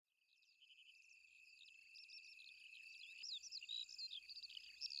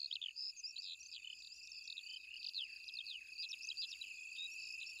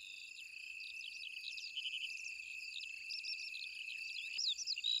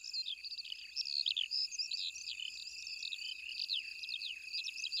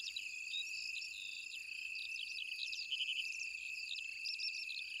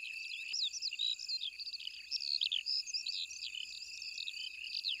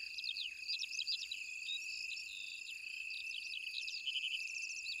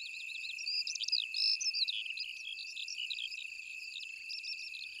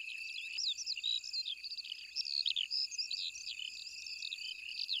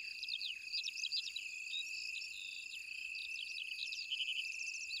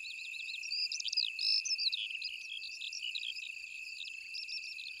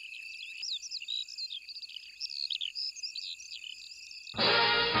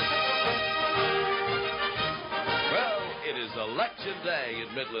Election day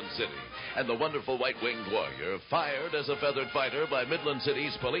in Midland City, and the wonderful white-winged warrior, fired as a feathered fighter by Midland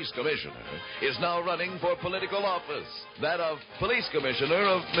City's police commissioner, is now running for political office, that of police commissioner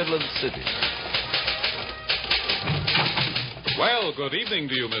of Midland City. Well, good evening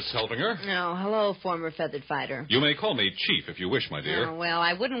to you, Miss Helfinger. Oh, hello, former feathered fighter. You may call me Chief if you wish, my dear. Oh, well,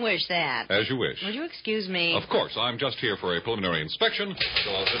 I wouldn't wish that. As you wish. Would you excuse me? Of course, I'm just here for a preliminary inspection,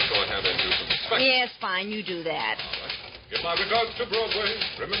 so I'll just go ahead and do some inspection. Yes, fine, you do that. All right. Give my regards to Broadway.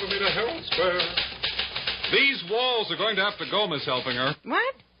 Remember me to Herald Square. These walls are going to have to go, Miss Helfinger.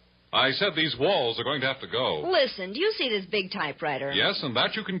 What? I said these walls are going to have to go. Listen, do you see this big typewriter? Yes, and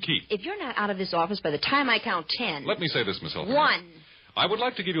that you can keep. If you're not out of this office by the time I count 10... Let me say this, Miss Helfinger. 1. I would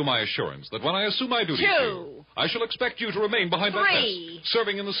like to give you my assurance that when I assume my duties 2. here, I shall expect you to remain behind that 3. desk,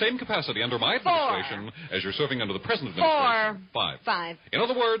 serving in the same capacity under my 4. administration as you're serving under the present 4. administration. 5. 5. In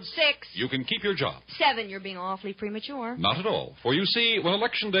other words, 6. you can keep your job. 7. You're being awfully premature. Not at all. For you see, when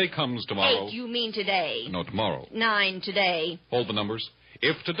Election Day comes tomorrow... 8. You mean today. No, tomorrow. 9. Today. Hold the numbers.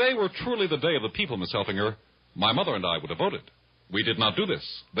 If today were truly the day of the people, Miss Helfinger, my mother and I would have voted. We did not do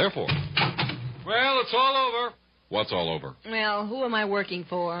this. Therefore... Well, it's all over. What's all over? Well, who am I working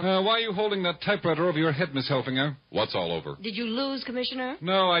for? Why are you holding that typewriter over your head, Miss Helfinger? What's all over? Did you lose, Commissioner?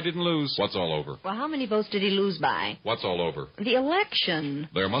 No, I didn't lose. What's all over? Well, how many votes did he lose by? What's all over? The election.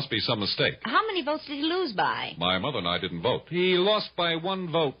 There must be some mistake. How many votes did he lose by? My mother and I didn't vote. He lost by 1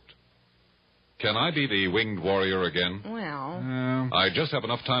 vote. Can I be the winged warrior again? Well... I just have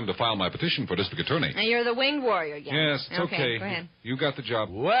enough time to file my petition for district attorney. Now, you're the winged warrior again. Yes, it's okay. Go ahead. You got the job.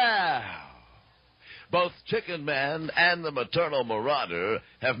 Wow! Both Chicken Man and the Maternal Marauder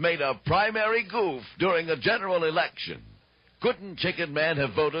have made a primary goof during a general election. Couldn't Chicken Man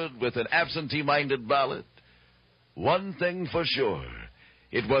have voted with an absentee-minded ballot? One thing for sure,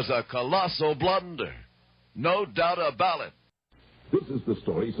 it was a colossal blunder. No doubt about it. This is the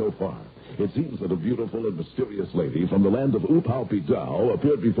story so far. It seems that a beautiful and mysterious lady from the land of Upau-Pidao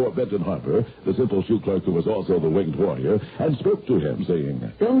appeared before Benton Harbor, the simple shoe clerk who was also the winged warrior, and spoke to him, saying,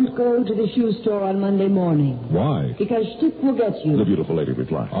 "Don't go to the shoe store on Monday morning. "Why?" Because Stick will get you." The beautiful lady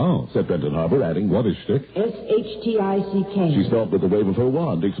replied. "Oh," said Benton Harbor, adding, "What is Stick?" S-H-T-I-C-K. She spelled with the wave of her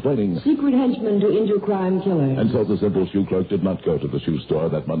wand, explaining, "Secret henchman to injure crime killer." And so the simple shoe clerk did not go to the shoe store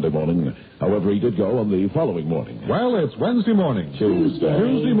that Monday morning. However, he did go on the following morning. Well, it's Wednesday morning.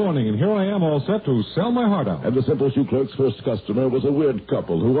 Tuesday morning, and here I am all set to sell my heart out. And the simple shoe clerk's first customer was a weird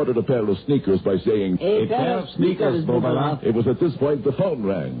couple who ordered a pair of sneakers by saying, "A pair of sneakers, Bobala." It was at this point the phone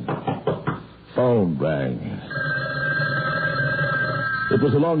rang. Phone rang. It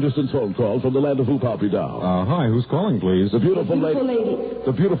was a long-distance phone call from the land of Upau-Pidao. Hi, who's calling, please? The beautiful Beautiful lady. lady.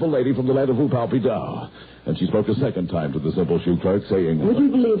 The beautiful lady from the land of Upau-Pidao. And she spoke a second time to the simple shoe clerk, saying, Would you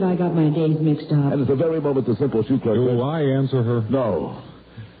believe I got my days mixed up? And at the very moment the simple shoe clerk... Do I answer her? No.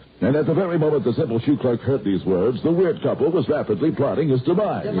 And at the very moment the simple shoe clerk heard these words, the weird couple was rapidly plotting his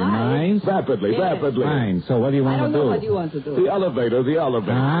demise. Demise? Rapidly, Yes. rapidly. Fine, so what do you I want don't to do? know what you want to do. The elevator.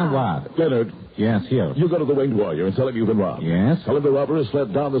 What? Leonard, Yes, here. you go to the winged warrior and tell him you've been robbed. Yes? Tell him the robber has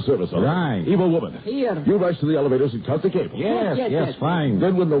fled down the service elevator. Right. Evil woman. Here. You rush to the elevators and cut the cable. Yes, fine.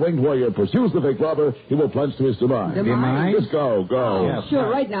 Then when the winged warrior pursues the fake robber, he will plunge to his demise. Demise? Just go. Yes. Sure,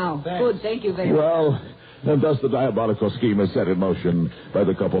 right now. Thanks. Good, thank you very much. Well, and thus the diabolical scheme is set in motion by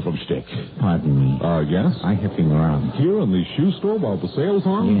the couple from Stick. Pardon me. Yes? I have been around. Here in the shoe store while the sale's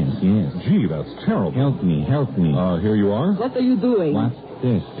on? Yes. Gee, that's terrible. Help me. Here you are. What are you doing? What's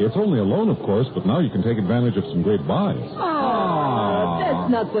this? It's only a loan, of course, but now you can take advantage of some great buys. Oh, that's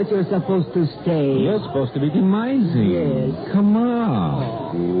not what you're supposed to say. You're supposed to be demising. Yes. Come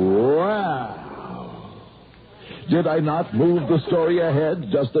on. Wow. Did I not move the story ahead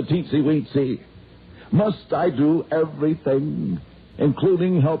just a teensy-weensy? Must I do everything,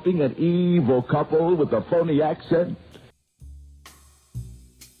 including helping an evil couple with a phony accent?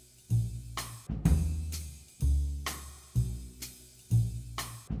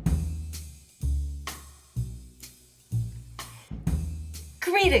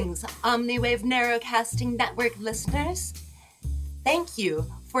 Greetings, Omniwave Narrowcasting Network listeners. Thank you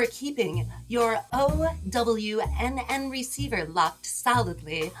for keeping your OWNN receiver locked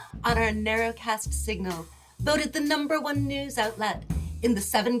solidly on our narrowcast signal, voted the #1 news outlet in the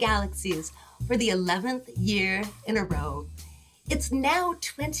 7 galaxies for the 11th year in a row. It's now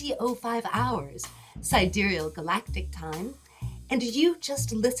 20:05 hours, sidereal galactic time, and you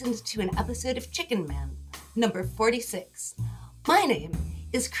just listened to an episode of Chicken Man, number 46. My name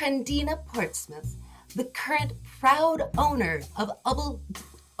is Crendina Portsmouth, the current proud owner of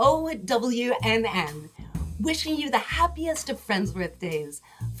OWNN, wishing you the happiest of Friendsworth days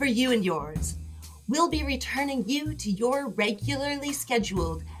for you and yours. we'll be returning you to your regularly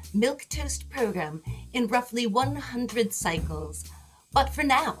scheduled milquetoast program in roughly 100 cycles. But for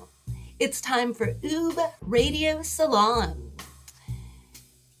now, it's time for Oob Radio Salon.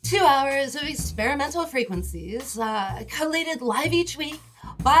 2 hours of experimental frequencies, collated live each week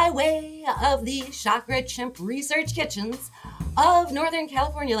by way of the Chakra Chimp Research Kitchens of Northern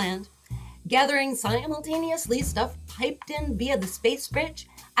California land, gathering simultaneously stuff piped in via the Space Bridge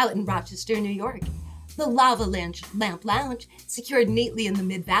out in Rochester, New York, the Lava Lamp Lounge secured neatly in the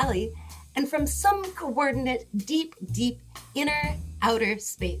Mid-Valley, and from some coordinate deep, deep inner outer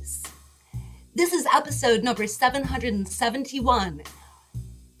space. This is episode number 771,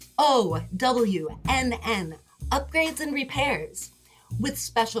 OWNN, Upgrades and Repairs, with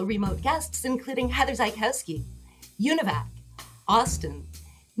special remote guests including Heather Zykowski, Univac, Austin,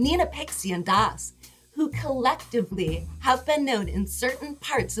 Nina Pixie, and Das, who collectively have been known in certain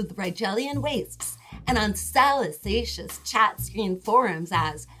parts of the Rigelian wastes and on salacious chat screen forums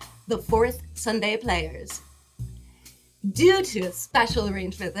as the Fourth Sunday Players. Due to a special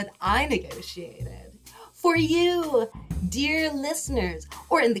arrangement that I negotiated, for you, dear listeners,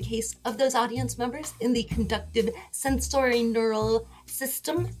 or in the case of those audience members in the conductive sensory neural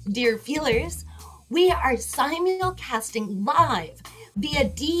system, dear feelers, we are simulcasting live via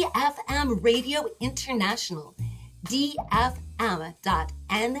DFM Radio International, dfm.nu.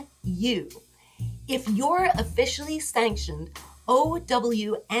 If your officially sanctioned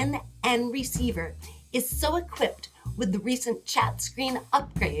OWNN receiver is so equipped with the recent chat screen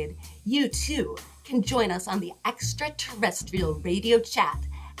upgrade, you too can join us on the extraterrestrial radio chat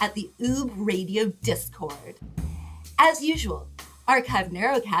at the Oob Radio Discord. As usual, archived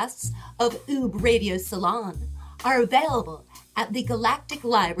narrowcasts of Oob Radio Salon are available at the Galactic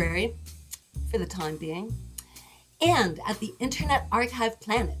Library, for the time being, and at the Internet Archive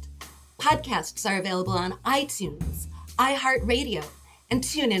Planet. Podcasts are available on iTunes, iHeartRadio, and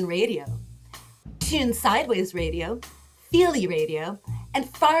TuneIn Radio, Tune Sideways Radio, Feely Radio, and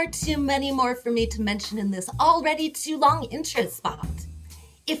far too many more for me to mention in this already too long intro spot.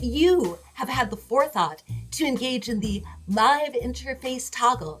 If you have had the forethought to engage in the live interface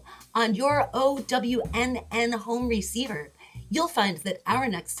toggle on your OWNN home receiver, you'll find that our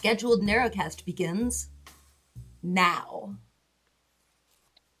next scheduled narrowcast begins now.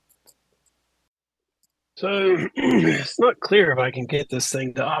 So it's not clear if I can get this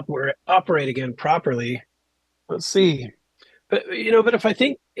thing to operate again properly. Let's see. But if I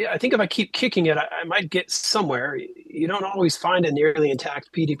think if I keep kicking it, I might get somewhere. You don't always find a nearly intact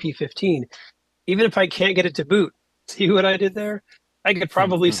PDP-15, even if I can't get it to boot. See what I did there? I could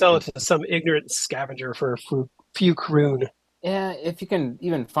probably sell it to some ignorant scavenger for a few kroon. Yeah, if you can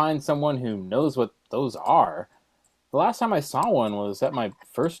even find someone who knows what those are. The last time I saw one was at my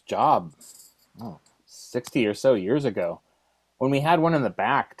first job, 60 or so years ago, when we had one in the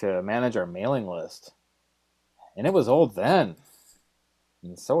back to manage our mailing list. And it was old then.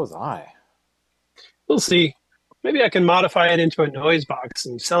 And so was I. We'll see. Maybe I can modify it into a noise box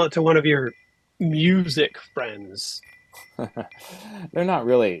and sell it to one of your music friends. They're not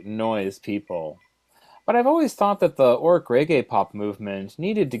really noise people. But I've always thought that the orc reggae pop movement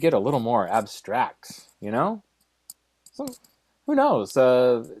needed to get a little more abstract, you know? So, who knows?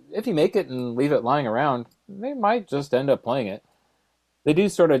 If you make it and leave it lying around, they might just end up playing it. They do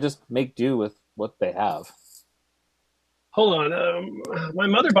sort of just make do with what they have. Hold on. My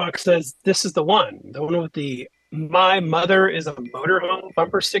mother box says this is the one with the "My Mother is a Motorhome"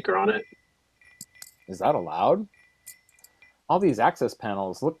 bumper sticker on it. Is that allowed? All these access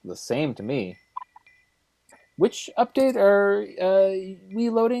panels look the same to me. Which update are we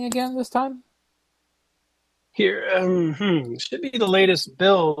loading again this time? Here, should be the latest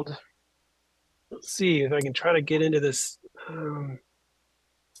build. Let's see if I can try to get into this.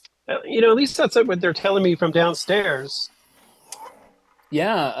 At least that's what they're telling me from downstairs.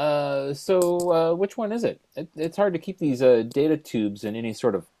 Yeah, so which one is it? It's hard to keep these data tubes in any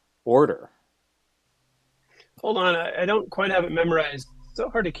sort of order. Hold on, I don't quite have it memorized. It's so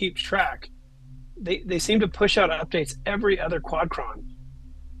hard to keep track. They seem to push out updates every other quadcron.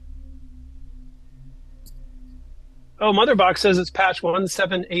 Oh, Motherbox says it's patch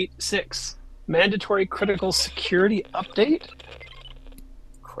 1786. Mandatory critical security update?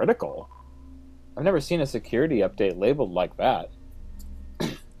 Critical? I've never seen a security update labeled like that.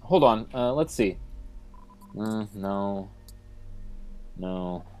 Hold on, let's see. No.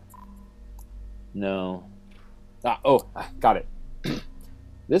 Got it.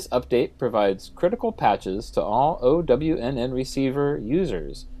 This update provides critical patches to all OWNN receiver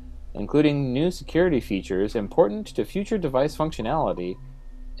users, including new security features important to future device functionality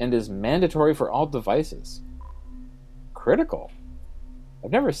and is mandatory for all devices. Critical?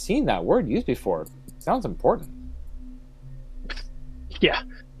 I've never seen that word used before. Sounds important. Yeah,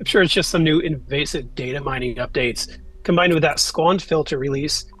 I'm sure it's just some new invasive data mining updates combined with that Squand filter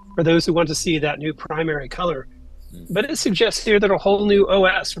release for those who want to see that new primary color. But it suggests here that a whole new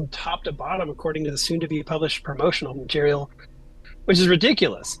OS from top to bottom, according to the soon-to-be published promotional material, which is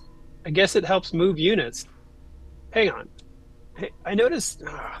ridiculous. I guess it helps move units. Hang on. Hey, I noticed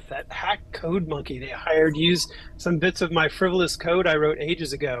that hack code monkey they hired used some bits of my frivolous code I wrote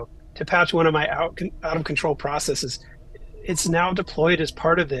ages ago to patch one of my out-of-control processes. It's now deployed as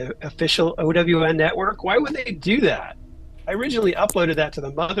part of the official OWN network. Why would they do that? I originally uploaded that to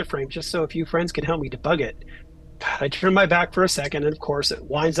the mother frame just so a few friends could help me debug it. I turned my back for a second, and of course it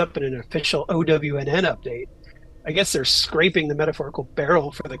winds up in an official OWNN update. I guess they're scraping the metaphorical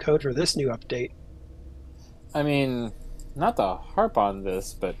barrel for the code for this new update. I mean, not to harp on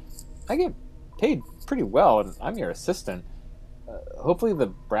this, but I get paid pretty well, and I'm your assistant. Hopefully the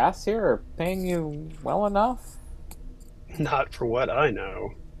brass here are paying you well enough? Not for what I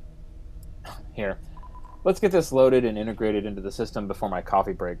know. Here, let's get this loaded and integrated into the system before my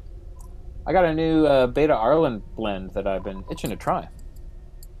coffee break. I got a new Beta Arlen blend that I've been itching to try.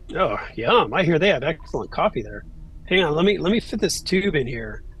 Oh, yum. I hear they have excellent coffee there. Hang on, let me fit this tube in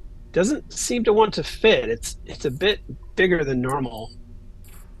here. Doesn't seem to want to fit. It's a bit bigger than normal.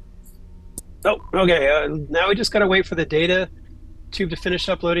 Oh, okay. Now we just got to wait for the data tube to finish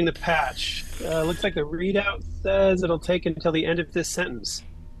uploading the patch. Looks like the readout says it'll take until the end of this sentence.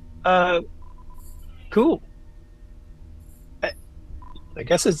 Cool. I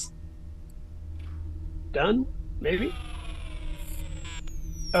guess it's done, maybe?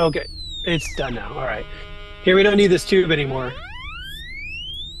 Okay, it's done now. All right. Here, we don't need this tube anymore.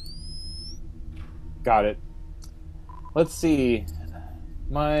 Got it. Let's see.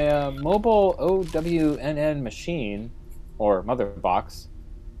 My mobile OWNN machine, or mother box,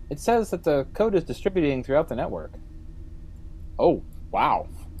 it says that the code is distributing throughout the network. Oh, wow.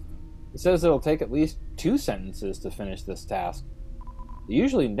 It says it'll take at least 2 sentences to finish this task. It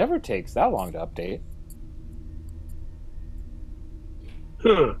usually never takes that long to update.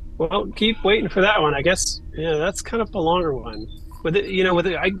 Huh. Well, keep waiting for that one. I guess, yeah, that's kind of a longer one. With it,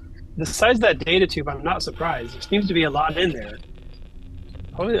 the size of that data tube, I'm not surprised. There seems to be a lot in there.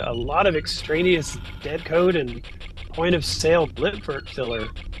 Probably a lot of extraneous dead code and point-of-sale blip filler.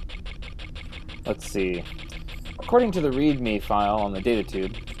 Let's see. According to the README file on the data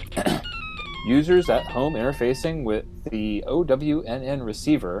tube, users at home interfacing with the OWNN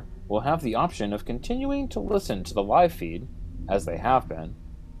receiver will have the option of continuing to listen to the live feed, as they have been,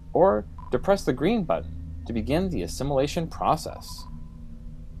 or to press the green button to begin the assimilation process.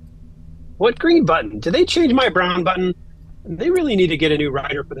 What green button? Did they change my brown button? They really need to get a new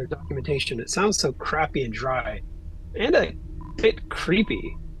writer for their documentation. It sounds so crappy and dry. And a bit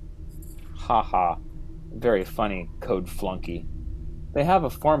creepy. Haha. Very funny, code flunky. They have a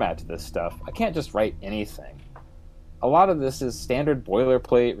format to this stuff. I can't just write anything. A lot of this is standard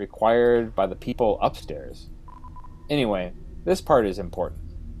boilerplate required by the people upstairs. Anyway, this part is important.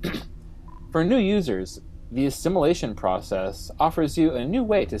 For new users, the assimilation process offers you a new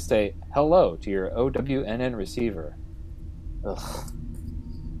way to say hello to your OWNN receiver. Ugh.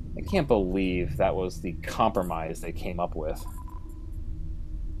 I can't believe that was the compromise they came up with.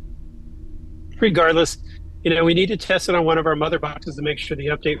 Regardless, we need to test it on one of our mother boxes to make sure the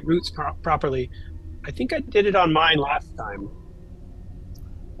update routes properly. I think I did it on mine last time.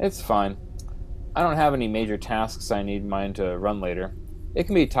 It's fine. I don't have any major tasks I need mine to run later. It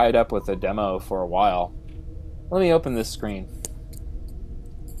can be tied up with a demo for a while. Let me open this screen.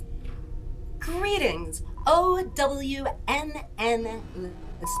 Greetings, OWNN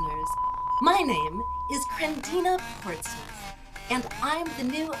listeners. My name is Krendina Portsmouth, and I'm the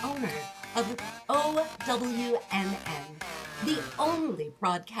new owner of OWNN, the only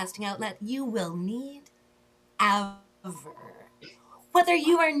broadcasting outlet you will need ever. Whether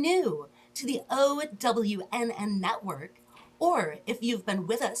you are new to the OWNN network, or if you've been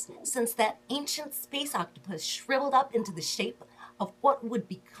with us since that ancient space octopus shriveled up into the shape of what would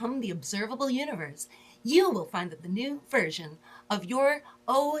become the observable universe, you will find that the new version of your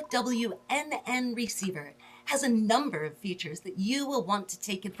OWNN receiver has a number of features that you will want to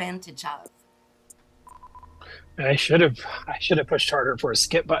take advantage of. I should have pushed harder for a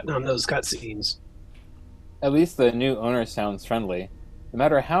skip button on those cutscenes. At least the new owner sounds friendly. No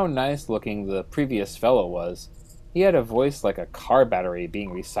matter how nice looking the previous fellow was, he had a voice like a car battery being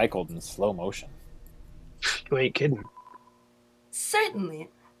recycled in slow motion. You ain't kidding. Certainly.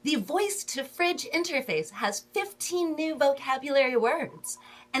 The voice-to-fridge interface has 15 new vocabulary words,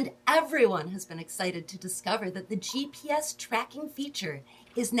 And everyone has been excited to discover that the GPS tracking feature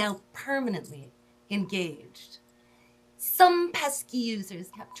is now permanently engaged. Some pesky users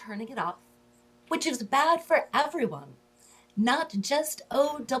kept turning it off, which is bad for everyone, not just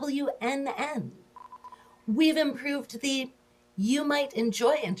OWNN. We've improved the You Might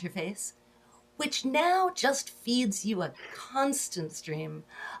Enjoy interface, which now just feeds you a constant stream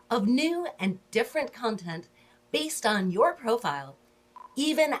of new and different content based on your profile,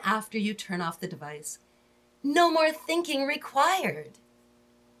 even after you turn off the device. No more thinking required.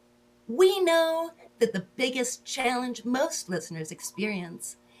 We know that the biggest challenge most listeners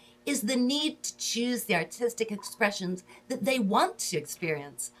experience is the need to choose the artistic expressions that they want to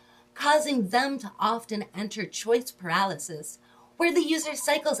experience, causing them to often enter choice paralysis, where the user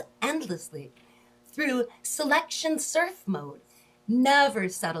cycles endlessly through selection surf mode, never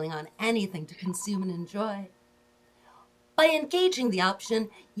settling on anything to consume and enjoy. By engaging the option,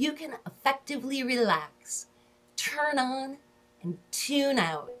 you can effectively relax, turn on, and tune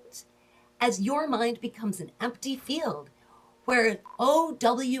out, as your mind becomes an empty field where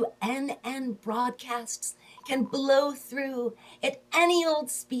OWNN broadcasts can blow through at any old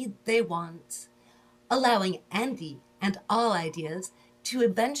speed they want, allowing Andy and all ideas to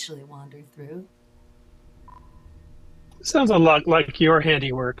eventually wander through. Sounds a lot like your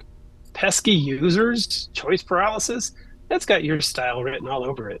handiwork. Pesky users, choice paralysis, that's got your style written all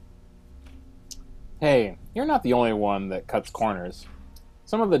over it. Hey, you're not the only one that cuts corners.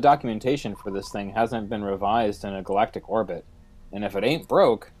 Some of the documentation for this thing hasn't been revised in a galactic orbit, and if it ain't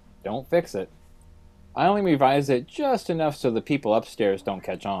broke, don't fix it. I only revised it just enough so the people upstairs don't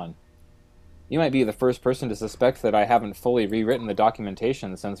catch on. You might be the first person to suspect that I haven't fully rewritten the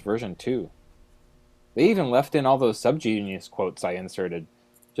documentation since version 2. They even left in all those Subgenius quotes I inserted,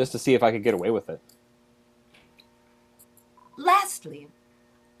 just to see if I could get away with it. Lastly,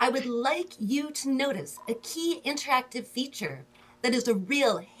 I would like you to notice a key interactive feature that is a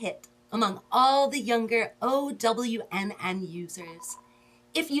real hit among all the younger OWNN users.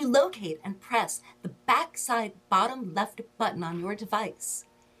 If you locate and press the backside bottom left button on your device,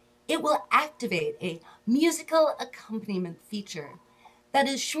 it will activate a musical accompaniment feature that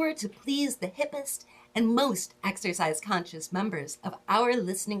is sure to please the hippest and most exercise-conscious members of our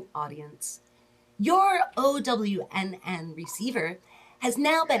listening audience. Your OWNN receiver has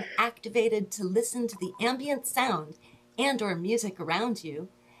now been activated to listen to the ambient sound and or music around you,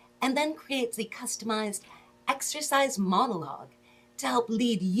 and then creates a customized exercise monologue to help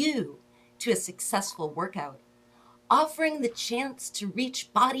lead you to a successful workout, offering the chance to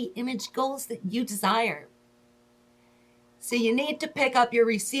reach body image goals that you desire. So you need to pick up your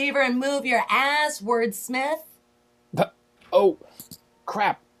receiver and move your ass, wordsmith. Oh,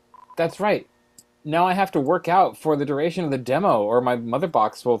 crap. That's right. Now I have to work out for the duration of the demo, or my mother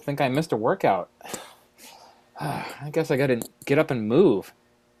box will think I missed a workout. I guess I gotta get up and move.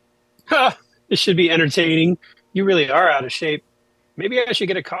 Ha! This should be entertaining. You really are out of shape. Maybe I should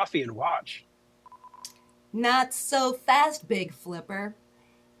get a coffee and watch. Not so fast, Big Flipper.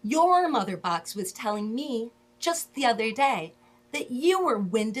 Your mother box was telling me just the other day that you were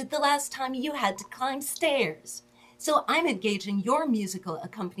winded the last time you had to climb stairs. So I'm engaging your musical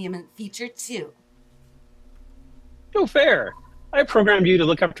accompaniment feature too. No fair. I programmed you to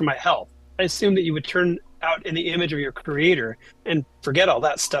look after my health. I assumed that you would turn out in the image of your creator and forget all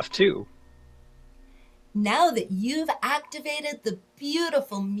that stuff too. Now that you've activated the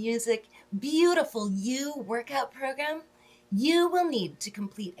beautiful music, beautiful you workout program, you will need to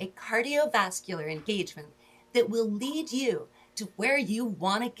complete a cardiovascular engagement that will lead you to where you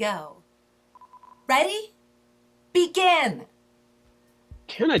want to go. Ready? Begin!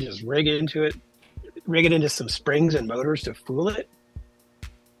 Can't I just rig it into some springs and motors to fool it?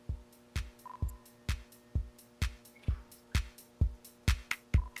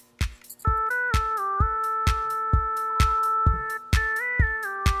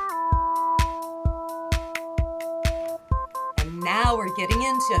 And now we're getting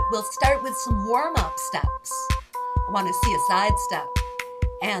into it. We'll start with some warm-up steps. I want to see a side step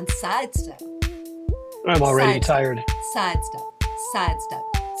and side step. I'm already tired. Side step, side step,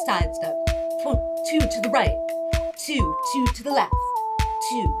 side step. 2 to the right, 2 to the left,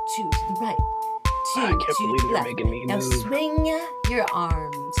 2 to the right, 2 I can't to believe the you're left. making me Now move. swing your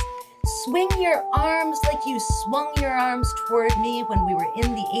arms. Swing your arms like you swung your arms toward me when we were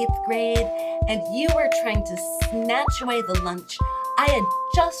in the 8th grade and you were trying to snatch away the lunch I had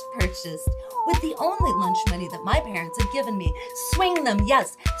just purchased with the only lunch money that my parents had given me. Swing them,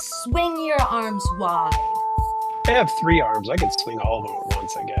 yes, swing your arms wide. I have 3 arms. I could swing all of them at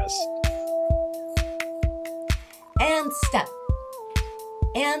once, I guess. And step.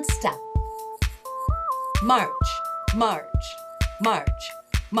 and step. March, march, march,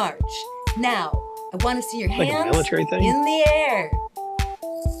 march. Now, I want to see your Like a hands military thing? in the air.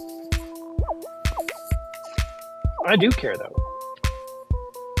 I do care, though.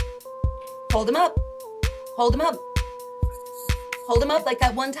 Hold them up. Hold them up. Hold them up like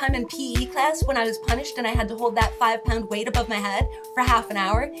that one time in PE class when I was punished and I had to hold that 5-pound weight above my head for half an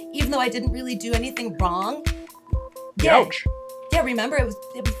hour, even though I didn't really do anything wrong. Yeah. Ouch. Yeah, remember it was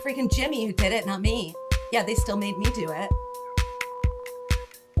freaking Jimmy who did it, not me. Yeah, they still made me do it.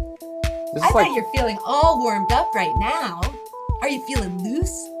 This I is bet like you're feeling all warmed up right now. Are you feeling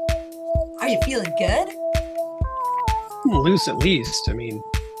loose? Are you feeling good? Loose at least. I mean,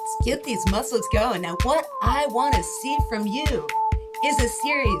 Let's get these muscles going. Now, what I want to see from you is a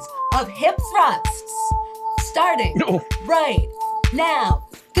series of hip thrusts. Starting right now.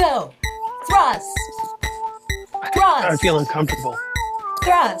 Go. Thrust. Thrust. I feel uncomfortable.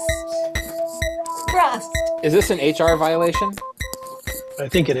 Thrust. Thrust. is this an HR violation? I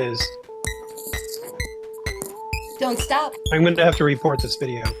think it is. Don't stop. I'm going to have to report this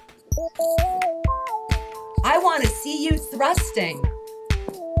video. I want to see you thrusting.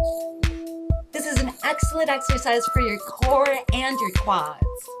 This is an excellent exercise for your core and your quads.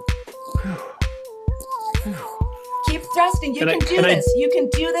 Keep thrusting. You can do this. You can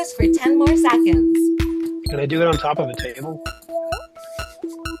do this for 10 more seconds. Can I do it on top of a table?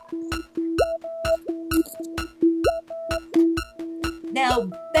 Now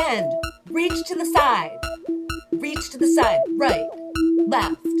bend. Reach to the side. Reach to the side. Right.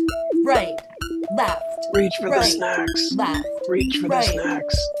 Left. Right. Left. Reach for the Right. snacks. Left. Reach for the Right.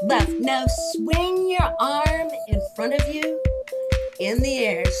 snacks. Left. Now swing your arm in front of you in the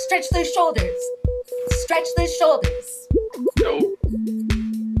air. Stretch those shoulders. Stretch those shoulders. No.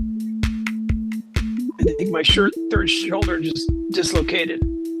 I think my third shoulder just dislocated.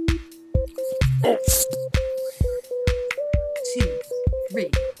 2, 3,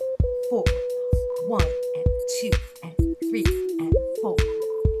 4. 1 and 2 and 3 and 4.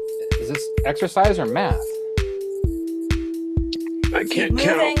 Is this exercise or math? I can't Keep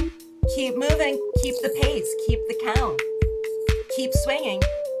count. moving. Keep moving. Keep the pace. Keep the count. Keep swinging.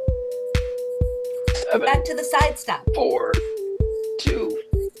 7, Back to the side step. 4, 2,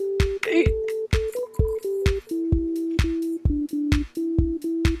 8.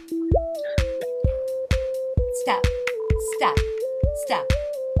 Step, step, step,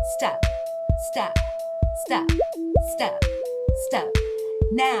 step, step, step, step, step.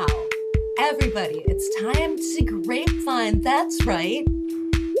 Now, everybody, it's time to grapevine. That's right.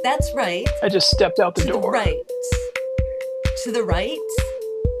 That's right. I just stepped out the To the door. right. To the right.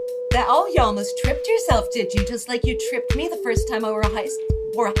 You almost tripped yourself, did you? Just like you tripped me the first time I wore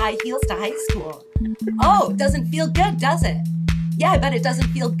high heels to high school. Oh, it doesn't feel good, does it? Yeah, I bet it doesn't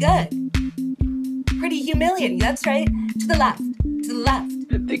feel good. Pretty humiliating, that's right. To the left. To the left.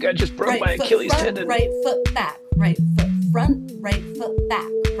 I think I just broke Right my foot Achilles front, tendon. right foot back. Right foot front, right foot back.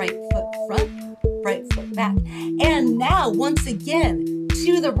 Right foot front, right foot back. And now, once again,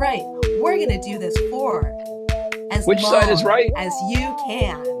 to the right. We're going to do this for as Which long side is right? as you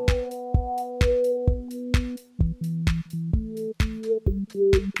can.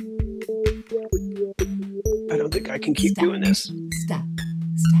 I don't think I can keep Step, doing this. Step, step,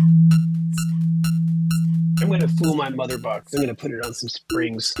 step, I'm going to fool my mother box. I'm going to put it on some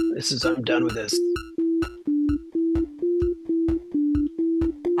springs. I'm done with this.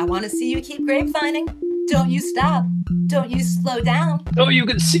 I want to see you keep grapevining. Don't you stop. Don't you slow down. Oh, you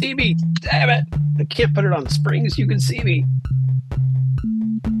can see me. Damn it. I can't put it on springs. You can see me.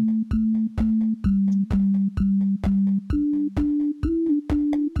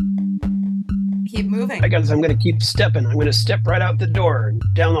 Keep moving. I guess I'm going to keep stepping. I'm going to step right out the door and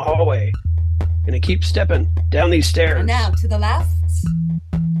down the hallway. I'm going to keep stepping down these stairs. And now to the left.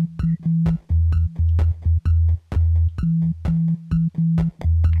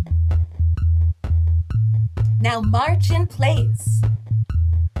 Now march in place.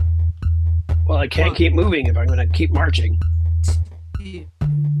 Well, I can't keep moving if I'm going to keep marching. 2, 3,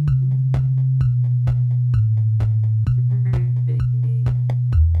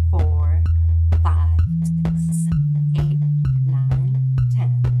 4, 5, 6, 8, 9,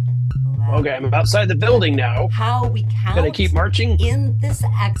 10, 11. Okay, I'm outside the building now. How we count Gonna keep marching? in this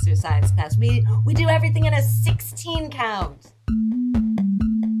exercise class. We do everything in a 16 count.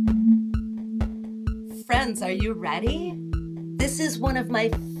 Friends, are you ready? This is one of my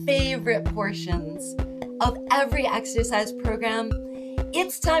favorite portions of every exercise program.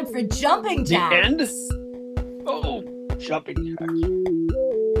 It's time for jumping jacks. The end? Oh, jumping jacks.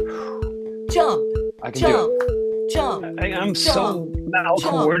 Jump, I can do jump, jump. I'm jump, so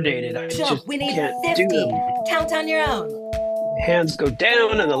malcoordinated. I Jump. just We need can't 50. do them. Count on your own. Hands go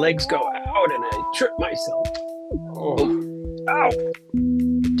down and the legs go out, and I trip myself. Oh, ow!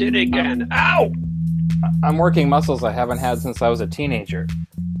 Did it again. Ow! I'm working muscles I haven't had since I was a teenager.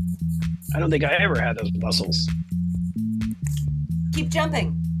 I don't think I ever had those muscles. Keep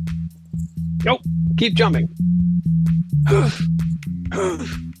jumping. Nope. Keep jumping.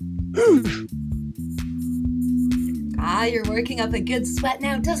 You're working up a good sweat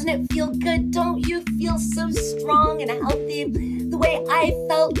now. Doesn't it feel good? Don't you feel so strong and healthy? The way I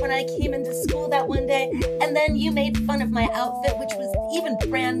felt when I came into school that one day, and then you made fun of my outfit, which was even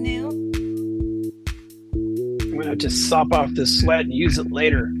brand new. I'm gonna have to sop off this sweat and use it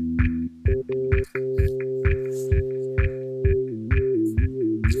later.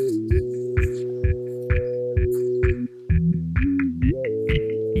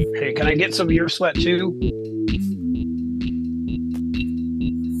 Hey, can I get some of your sweat too?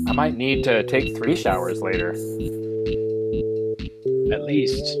 I might need to take 3 showers later. At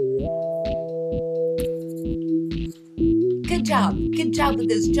least. Good job. Good job with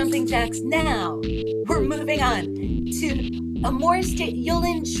those jumping jacks. Now, we're moving on to a more you'll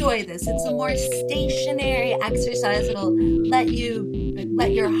enjoy this. It's a more stationary exercise. It'll let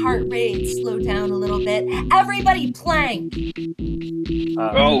your heart rate slow down a little bit. Everybody plank.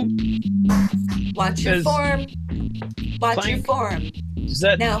 Watch your form. Watch your form. Is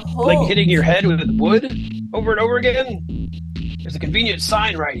that now hold. Like hitting your head with wood over and over again? There's a convenient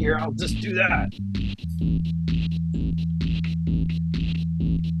sign right here. I'll just do that.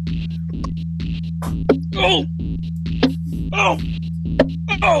 Oh! Oh!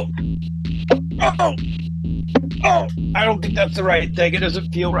 Oh! Oh! Oh! I don't think that's the right thing. It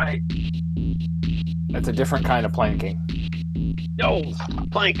doesn't feel right. That's a different kind of planking. No,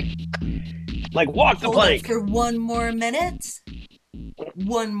 plank. Like walk the Hold plank. it for 1 more minute.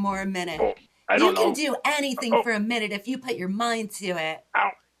 1 more minute. Oh, I don't know. You can do anything for a minute if you put your mind to it.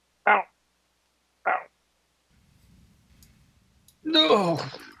 Ow. Ow. Ow. No.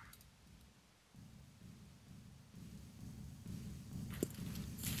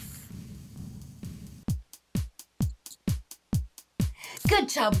 Good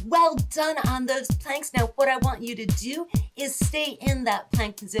job. Well done on those planks. Now, what I want you to do is stay in that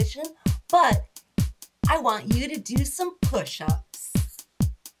plank position, but I want you to do some push-ups.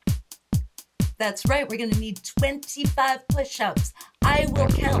 That's right. We're going to need 25 push-ups. I will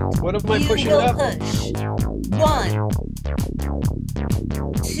count. What am I you pushing will up? Push. 1,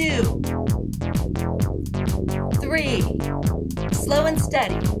 2, 3. Slow and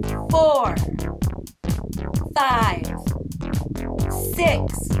steady. 4, 5,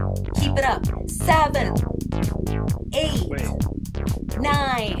 6. Keep it up. 7, 8, 9.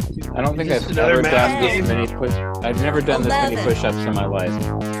 I don't think Just I've another ever done math this game? many I've never done 11. this many push-ups in my life.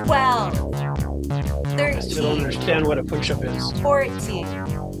 12, I still don't 13, understand what a push-up is. 14,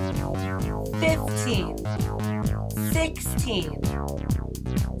 15, 16,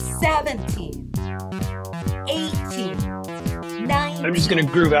 17, 18, 19. I'm just gonna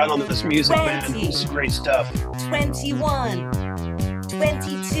groove out on this music, man. 20. This is great stuff. 21,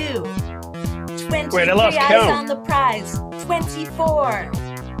 22, 23, Wait, I lost eyes count. on the prize, 24,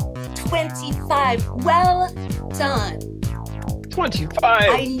 25. Well done. 25.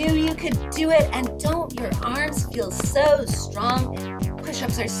 I knew you could do it, and don't your arms feel so strong?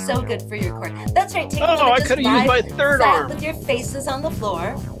 Push-ups are so good for your core. That's right, take a moment. I just could have used my lie third flat arm. with your faces on the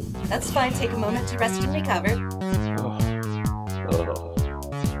floor. That's fine, take a moment to rest and recover.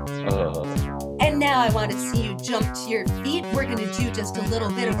 And now I want to see you jump to your feet. We're going to do just a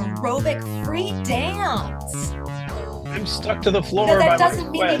little bit of aerobic free dance. I'm stuck to the floor. No, by that my doesn't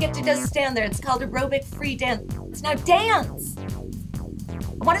mean you sweat. get to just stand there. It's called aerobic free dance. Now dance.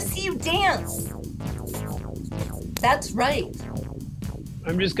 I want to see you dance. That's right.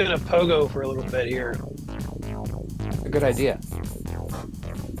 I'm just gonna pogo for a little bit here. A good idea.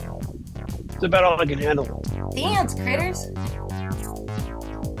 It's about all I can handle. Dance, critters.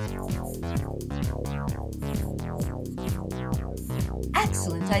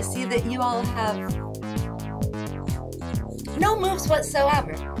 Excellent. I see that you all have no moves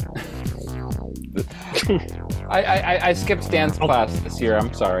whatsoever. I skipped dance class this year.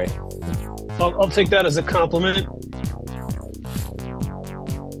 I'm sorry. I'll take that as a compliment.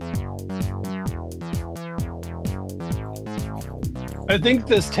 I think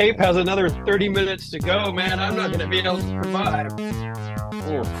this tape has another 30 minutes to go, man. I'm not gonna be able to survive.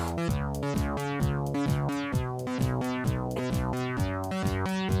 Oof.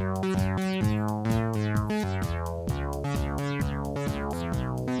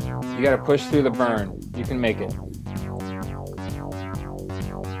 You gotta push through the burn. You can make it.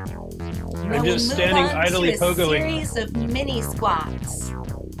 Now I'm we just move standing on idly to a pogoing. series of mini squats.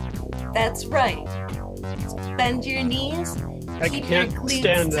 That's right. Bend your knees. I Keep can't your glutes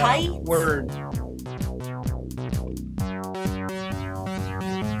stand tight. that word.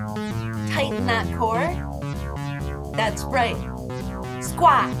 Tighten that core. That's right.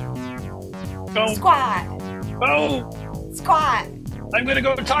 Squat. Oh, Squat. oh, Squat. I'm going to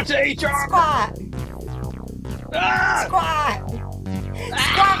go talk to HR. Squat. Ah! Squat.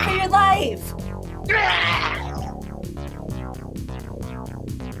 Squat for your life.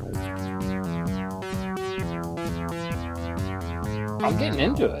 I'm getting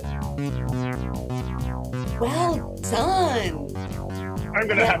into it. Well done. I'm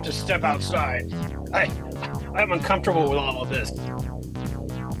going to have to step outside. I'm uncomfortable with all of this.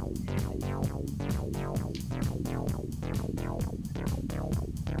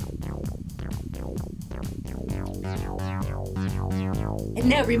 And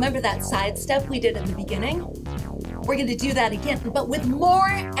now remember that side step we did at the beginning? We're going to do that again, but with more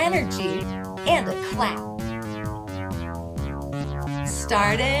energy and a clap.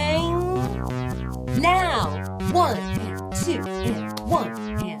 Starting now. 1 and 2 and 1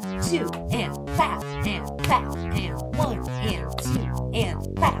 and 2 and clap and clap and 1 and 2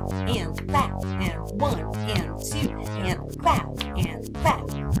 and clap and clap and 1 and 2 and clap and clap.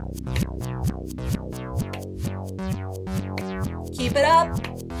 Keep it up.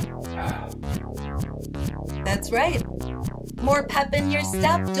 That's right. More pep in your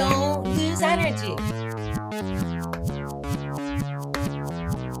step. Don't lose energy.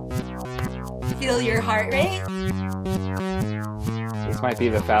 Feel your heart rate. This might be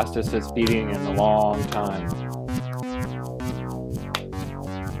the fastest it's beating in a long time.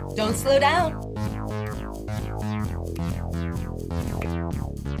 Don't slow down.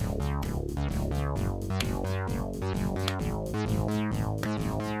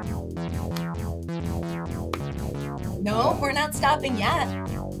 No, we're not stopping yet.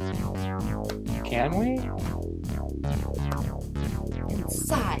 Can we?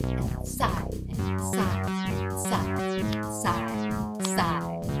 Side, side, side, side, side,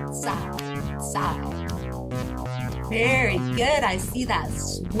 side, side, side. Very good. I see that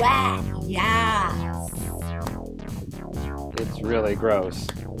sweat. Yes. It's really gross.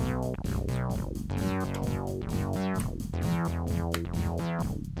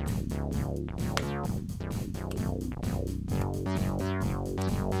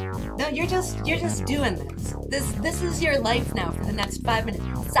 No, you're just doing this. This is your life now for the next 5 minutes.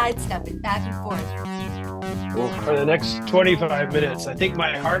 Sidestepping back and forth. For the next 25 minutes. I think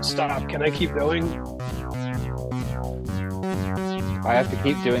my heart stopped. Can I keep going? If I have to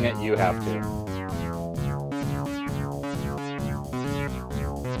keep doing it, you have to.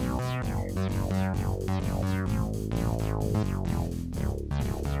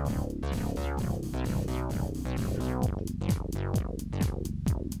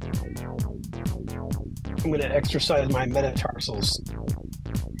 I'm going to exercise my metatarsals.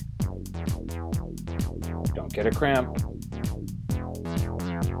 Don't get a cramp.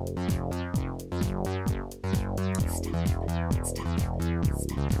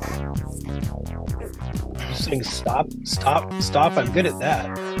 Saying stop, stop, stop. I'm good at that.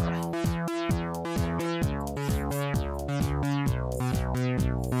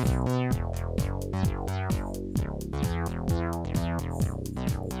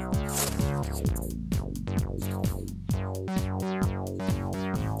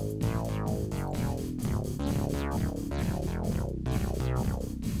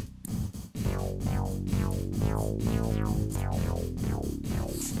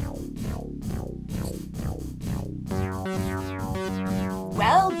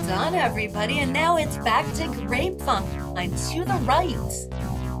 Well done, everybody. And now it's back to grapevine to the right.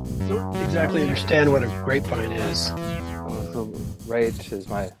 Don't exactly understand what a grapevine is. So right is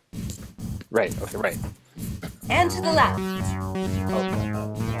my... Right, okay, right. And to the left.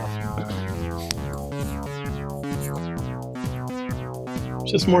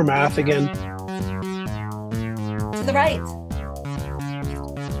 Just more math again. To the right.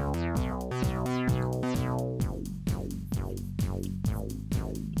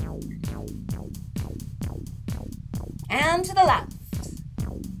 And to the left.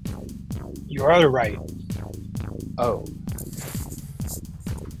 You are the right. Oh.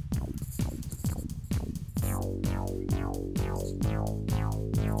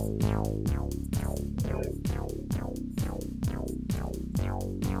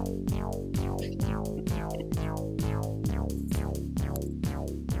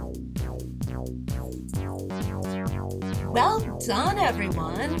 Well done,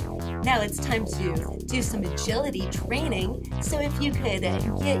 everyone. Now it's time to do some agility training. So if you could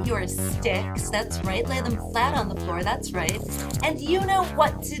get your sticks, that's right, lay them flat on the floor, that's right. And you know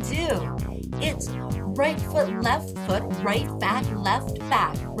what to do. It's right foot, right back,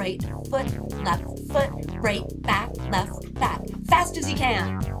 right foot, right back. Fast as you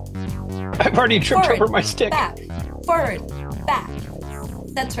can. I've already tripped Forward, over my stick. Back, forward, back.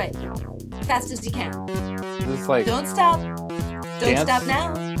 That's right. Fast as you can. This is like Don't stop. Don't dance? stop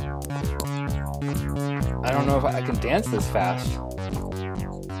now. I don't know if I can dance this fast.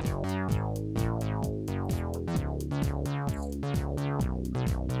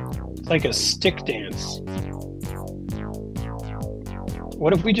 It's like a stick dance.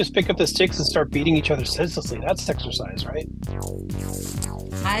 What if we just pick up the sticks and start beating each other senselessly? That's exercise, right?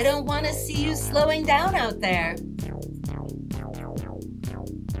 I don't want to see you slowing down out there.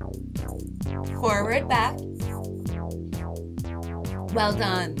 Forward, back. Well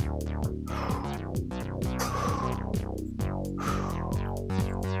done.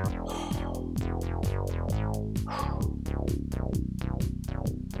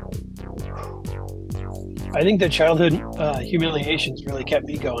 I think the childhood humiliations really kept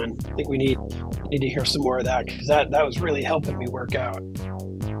me going. I think we need to hear some more of that, because that was really helping me work out.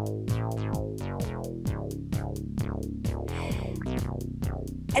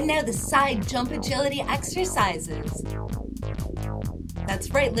 And now the side jump agility exercises.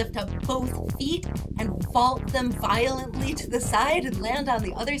 That's right, lift up both feet and vault them violently to the side and land on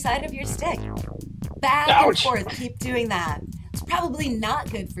the other side of your stick. Back and Ouch. forth, keep doing that. It's probably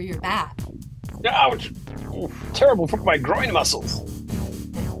not good for your back. Ouch! Terrible for my groin muscles.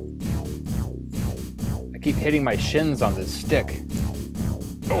 I keep hitting my shins on this stick.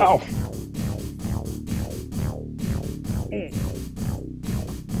 Ow.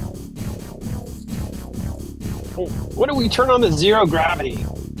 What if we turn on the zero gravity?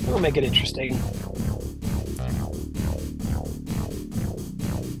 It'll make it interesting.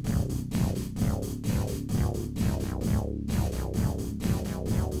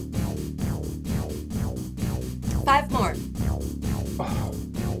 Five more.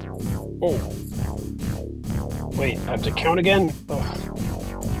 Oh. Wait, I have to count again? Oh.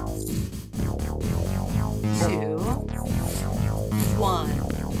 2, 1.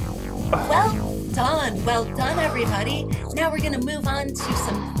 Well done, everybody. Now we're going to move on to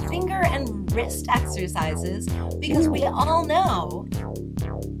some finger and wrist exercises, because we all know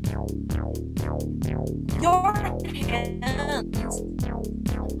your hands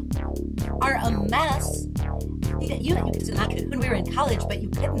are a mess. You did not when we were in college, but you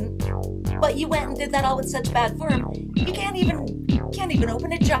couldn't. But you went and did that all with such bad form. You can't even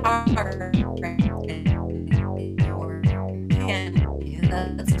open a jar.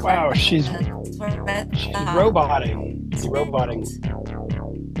 Wow, she's roboting. She's roboting.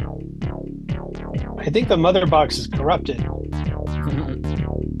 I think the mother box is corrupted.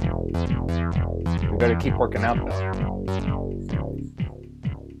 We better keep working out though.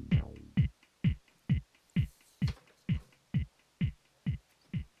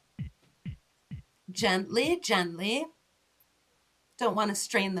 Gently, gently. Don't want to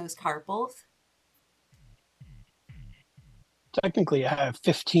strain those carpals. Technically, I have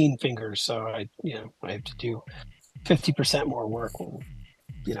 15 fingers, so I have to do 50% more work.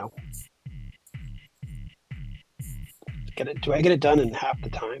 Do I get it done in half the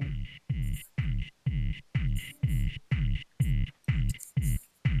time?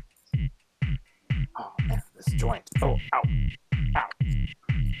 Oh man, this joint. Oh, ow, ow.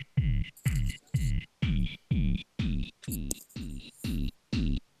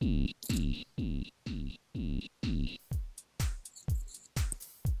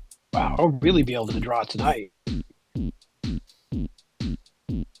 Wow, I'll really be able to draw tonight.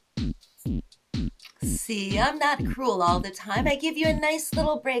 See, I'm not cruel all the time. I give you a nice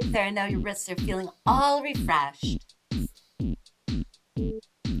little break there, and now your wrists are feeling all refreshed.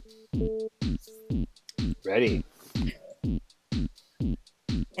 Ready.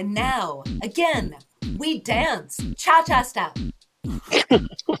 And now, again, we dance. Cha-cha step.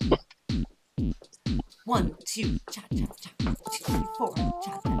 1, 2, cha-cha-cha. 2, 4,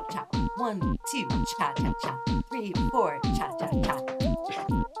 cha-cha-cha. 1, 2, cha-cha-cha. 3, 4, cha-cha-cha.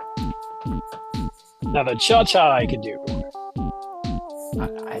 Now the cha-cha I can do.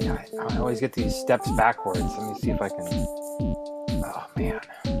 I always get these steps backwards. Let me see if I can. Oh man.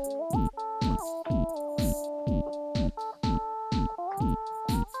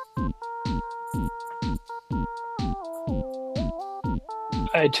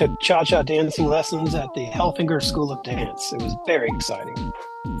 I took cha-cha dancing lessons at the Hellfinger School of Dance. It was very exciting.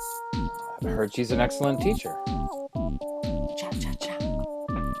 I've heard she's an excellent teacher. Cha-cha-cha.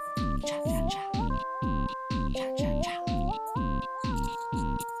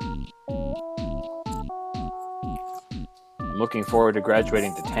 looking forward to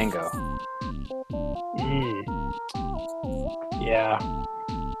graduating to tango. Yeah.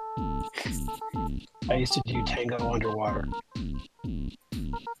 I used to do tango underwater.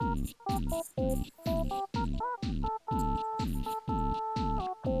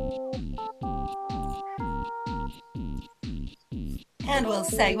 And we'll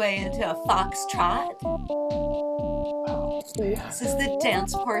segue into a foxtrot. This is the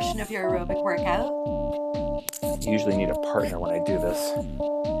dance portion of your aerobic workout. I usually need a partner when I do this.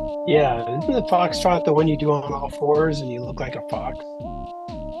 Yeah, isn't the foxtrot the one you do on all fours and you look like a fox?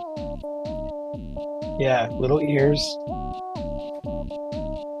 Yeah, little ears.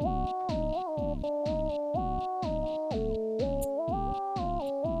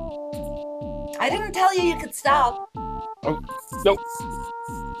 I didn't tell you could stop. Oh, nope.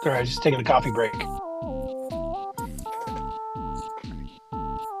 All right, just taking a coffee break.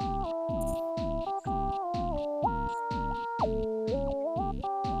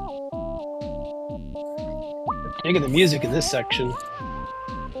 Digging the music in this section.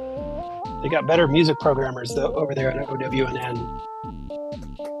 They got better music programmers though over there at OWNN.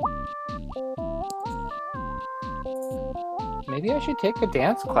 Maybe I should take a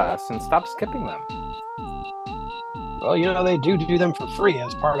dance class and stop skipping them. Well, you know, they do them for free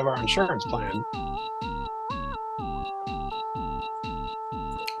as part of our insurance plan.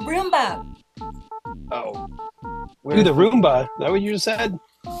 Roomba. Oh. Do the Roomba. Is that what you just said?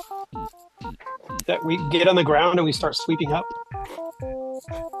 That we get on the ground and we start sweeping up?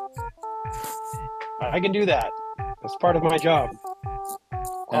 I can do that. That's part of my job.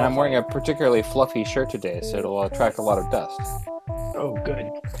 And I'm wearing a particularly fluffy shirt today, so it'll attract a lot of dust. Oh, good.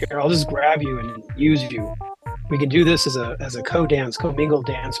 Here, I'll just grab you and use you. We can do this as a co-dance, co-mingle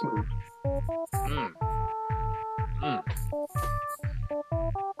dance move.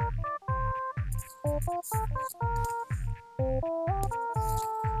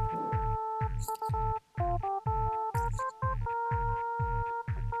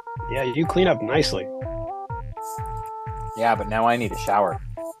 Yeah, you clean up nicely. Yeah, but now I need a shower.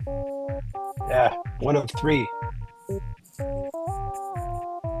 Yeah, 1 of 3.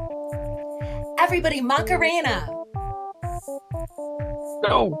 Everybody, Macarena.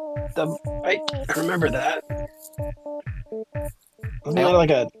 No, I remember that. Wasn't that like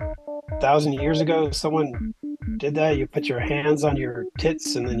 1,000 years ago? Someone did that. You put your hands on your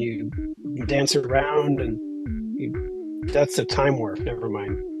tits and then you dance around, and that's a time warp. Never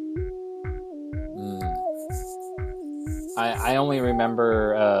mind. I only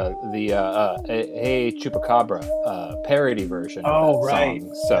remember the Hey Chupacabra parody version of that right.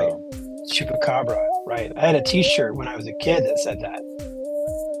 song. So. Right. Chupacabra, right. I had a t-shirt when I was a kid that said that.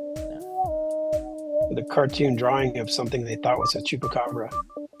 With a cartoon drawing of something they thought was a chupacabra.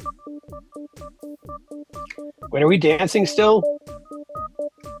 Wait, are we dancing still?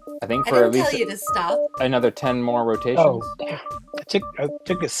 I think I for didn't at least tell you to stop. another 10 more rotations. Oh, damn. I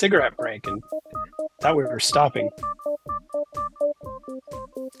took a cigarette break and thought we were stopping.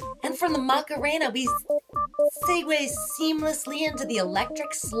 And from the Macarena, we segue seamlessly into the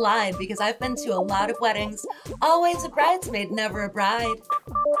electric slide because I've been to a lot of weddings. Always a bridesmaid, never a bride.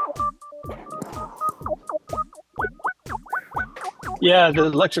 Yeah, the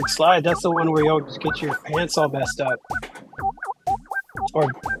electric slide, that's the one where you always get your pants all messed up. Or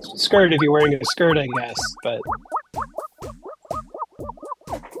skirt if you're wearing a skirt, I guess, but...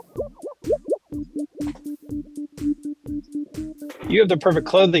 You have the perfect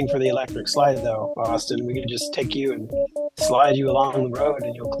clothing for the electric slide, though, Austin. We can just take you and slide you along the road,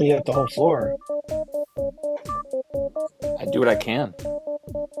 and you'll clean up the whole floor. I do what I can.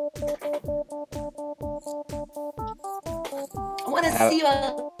 I want to see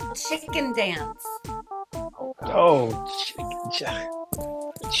a chicken dance. Oh,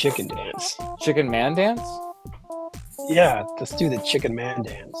 chicken dance. Chicken man dance? Yeah, let's do the chicken man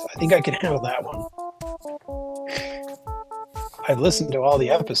dance. I think I can handle that one. I've listened to all the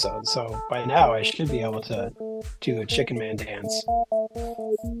episodes, so by now I should be able to do a chicken man dance.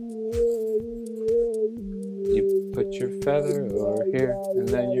 You put your feather over here, and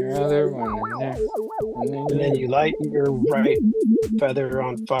then your other one in there. And then you light your right feather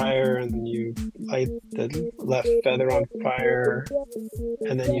on fire, and you light the left feather on fire,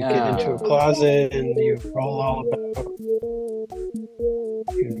 and then you get into a closet and you roll all about.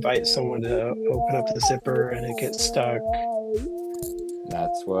 You invite someone to open up the zipper and it gets stuck.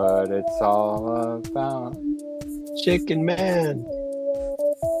 That's what it's all about. Chicken man.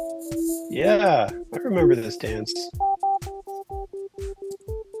 Yeah, I remember this dance.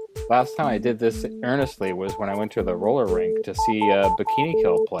 last time I did this earnestly was when I went to the roller rink to see Bikini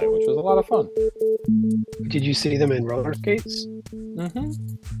Kill play, which was a lot of fun. Did you see them in roller skates? Mm-hmm.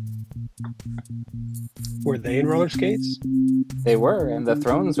 Were they in roller skates? They were, and the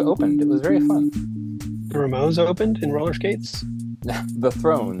Thrones opened. It was very fun. The Ramones opened in roller skates? The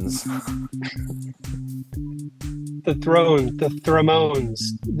Thrones. The Ramones.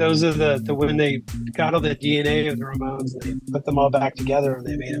 Those are the when they got all the DNA of the Ramones and they put them all back together and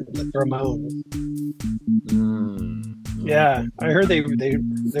they made them the Ramones. Yeah, I heard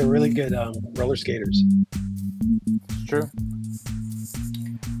they're really good roller skaters. It's true.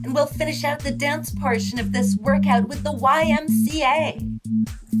 And we'll finish out the dance portion of this workout with the YMCA.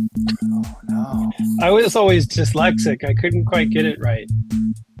 Oh no. I was always dyslexic. I couldn't quite get it right.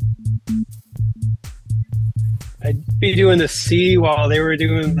 I'd be doing the C while they were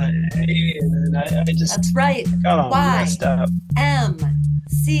doing the A, and then I just That's right. got all messed up.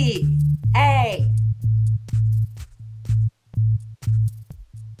 YMCA.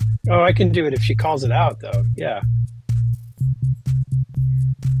 Oh, I can do it if she calls it out, though. Yeah.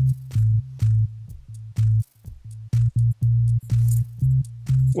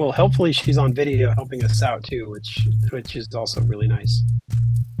 Well, hopefully she's on video helping us out too, which is also really nice.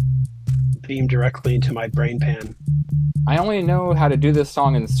 Beamed directly into my brain pan. I only know how to do this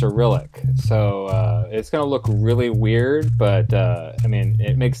song in Cyrillic, so it's going to look really weird, but I mean,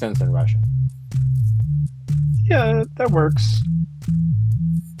 it makes sense in Russian. Yeah, that works.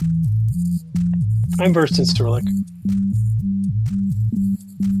 I'm versed in Cyrillic.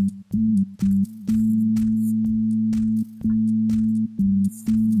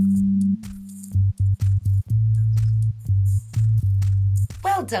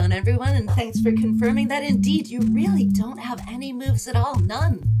 Well done, everyone, and thanks for confirming that indeed you really don't have any moves at all.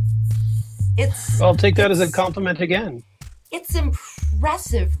 None. I'll take that as a compliment again. It's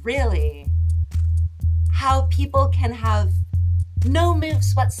impressive, really, how people can have no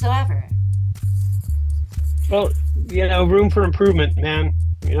moves whatsoever. Well, room for improvement, man.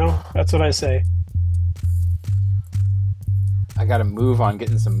 That's what I say. I got to move on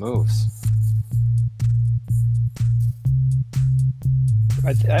getting some moves.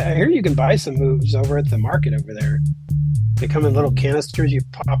 I hear you can buy some moves over at the market over there. They come in little canisters you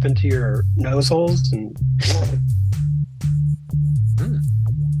pop into your nose holes and...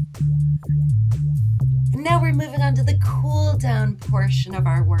 Now we're moving on to the cool down portion of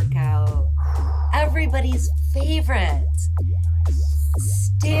our workout. Everybody's favorite.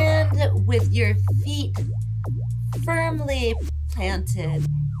 Stand with your feet firmly planted,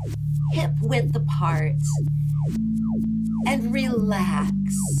 hip width apart, and relax.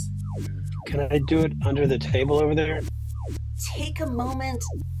 Can I do it under the table over there? Take a moment,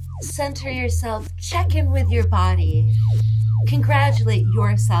 center yourself, check in with your body. Congratulate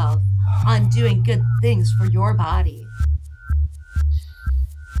yourself on doing good things for your body.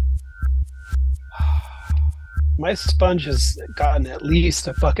 My sponge has gotten at least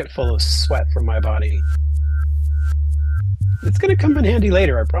a bucket full of sweat from my body. It's going to come in handy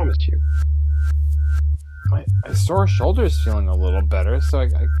later, I promise you. My sore shoulder's feeling a little better, so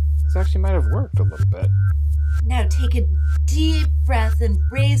this actually might have worked a little bit. Now take a deep breath and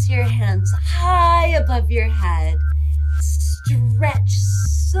raise your hands high above your head. Stretch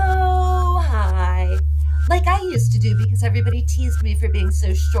so high, like I used to do because everybody teased me for being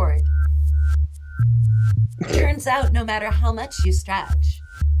so short. Turns out no matter how much you stretch,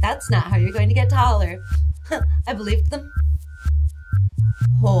 that's not how you're going to get taller. I believed them.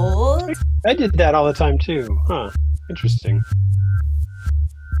 Hold. I did that all the time too. Huh. Interesting.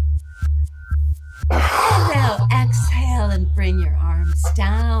 And now exhale and bring your arms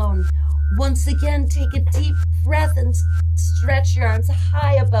down. Once again, take a deep breath and stretch your arms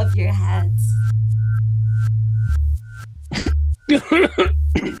high above your heads.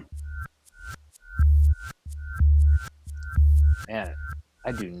 Man,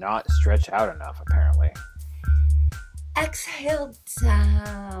 I do not stretch out enough, apparently. Exhale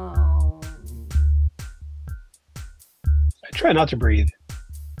down. I try not to breathe.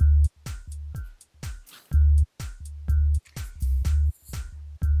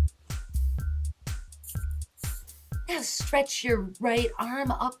 Now stretch your right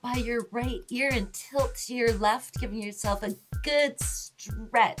arm up by your right ear and tilt to your left, giving yourself a good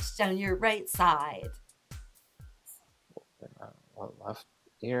stretch down your right side. What left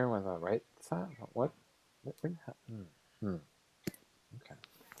ear with the right side? What happened? Okay.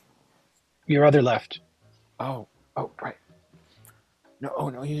 Your other left. Oh, right.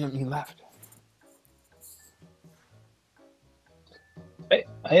 No, you didn't mean left.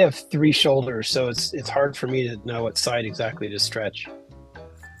 I have 3 shoulders, so it's hard for me to know what side exactly to stretch.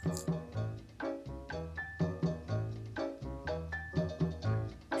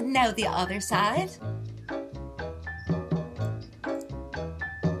 Now the other side.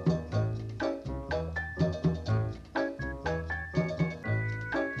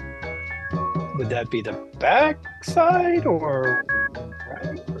 Would that be the back side or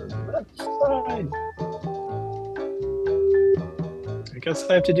right or left side? I guess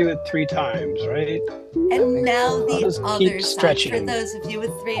I have to do it 3 times, right? And now I'll the just other keep side stretching. for those of you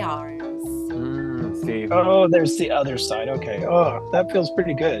with 3 arms. See. Oh, there's the other side. Okay. Oh, that feels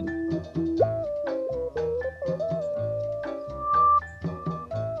pretty good.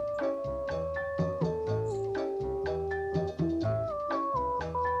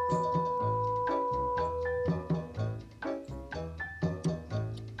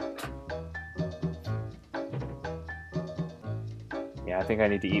 Yeah, I think I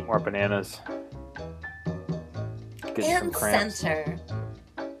need to eat more bananas. Get some And cramps. center.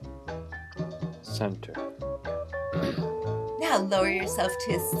 Center. Now lower yourself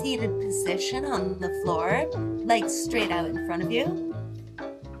to a seated position on the floor, legs straight out in front of you.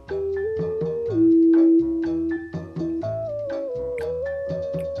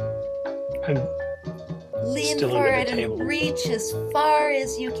 I'm Lean still under forward the table. and reach as far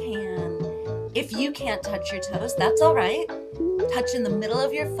as you can. If you can't touch your toes, that's all right. Touch in the middle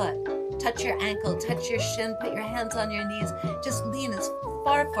of your foot. Touch your ankle, touch your shin, put your hands on your knees. Just lean as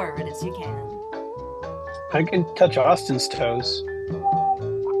far forward as you can. I can touch Austin's toes.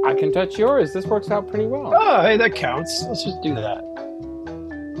 I can touch yours. This works out pretty well. Oh, hey, that counts. Let's just do that.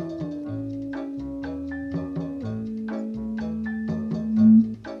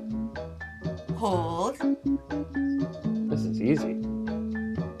 Hold. This is easy.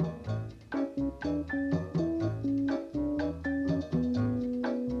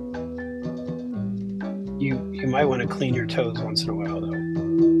 You might want to clean your toes once in a while, though.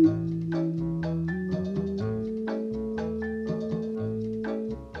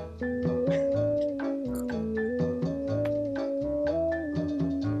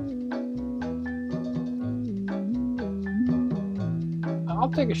 I'll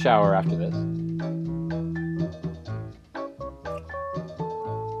take a shower after this.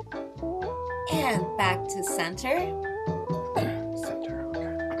 And back to center. Center.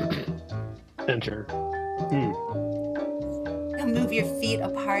 Okay. Enter. Now move your feet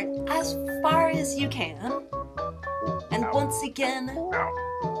apart as far as you can. And once again,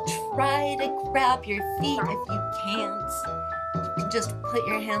 try to grab your feet if you can't. You can just put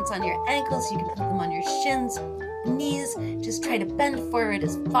your hands on your ankles, you can put them on your shins, knees. Just try to bend forward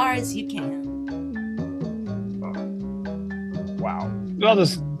as far as you can. Wow. I'll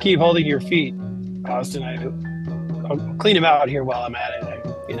just keep holding your feet, Austin. I'll clean them out here while I'm at it.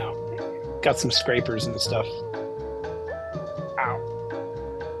 Got some scrapers and stuff.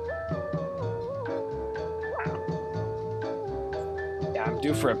 Yeah, I'm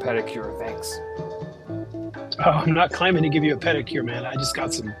due for a pedicure. Thanks. Oh, I'm not climbing to give you a pedicure, man. I just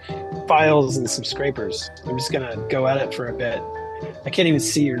got some files and some scrapers. I'm just gonna go at it for a bit. I can't even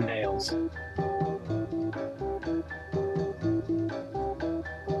see your nails.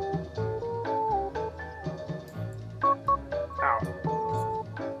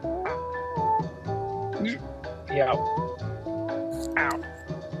 Yeah. Ow.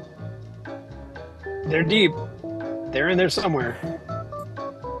 They're deep. They're in there somewhere.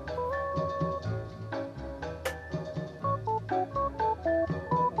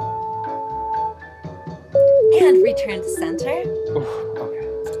 And return to center. Oof, okay.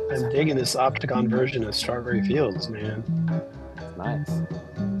 I'm digging this Opticon version of Strawberry Fields, man. Nice.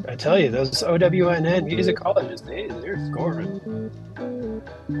 I tell you, those OWNN music colleges, they're scoring.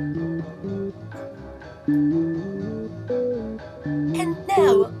 And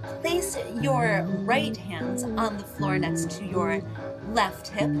now place your right hands on the floor next to your left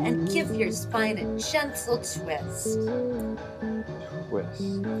hip and give your spine a gentle twist.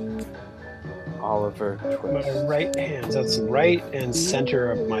 Twist. Oliver My twist. right hand, that's right and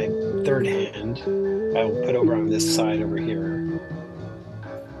center of my third hand. I will put over on this side over here.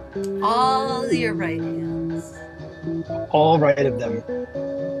 All your right hands. All right of them.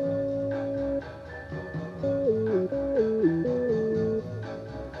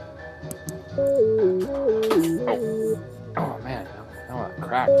 Oh man, now I'm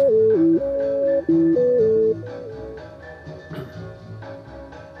cracked.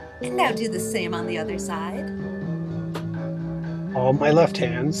 And now do the same on the other side. All my left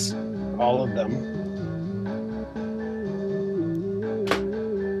hands, all of them.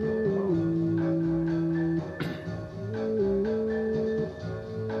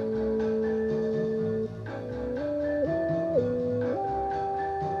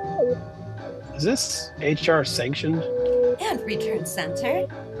 Is this HR sanctioned? And return center.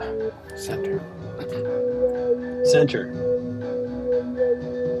 Center. Center.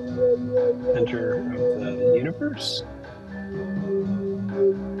 Center of the universe?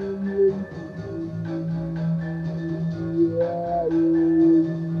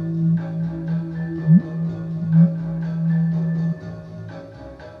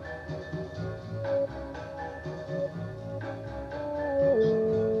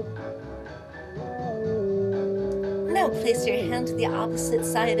 Now place your hand to the opposite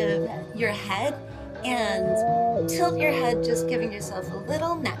side of your head and tilt your head, just giving yourself a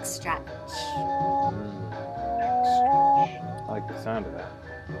little neck stretch. I like the sound of that.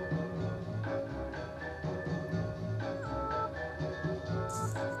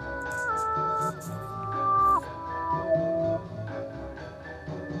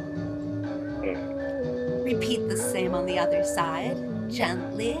 Repeat the same on the other side.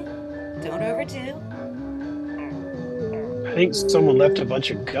 Gently. Don't overdo. I think someone left a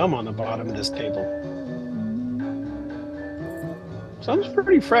bunch of gum on the bottom of this table. Sounds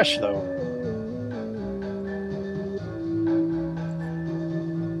pretty fresh, though.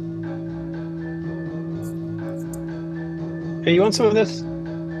 Hey, you want some of this?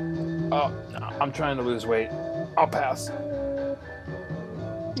 Oh, no, I'm trying to lose weight. I'll pass.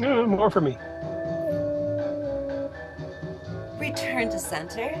 No, more for me. Return to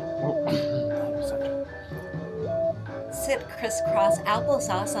center. Center. Sit crisscross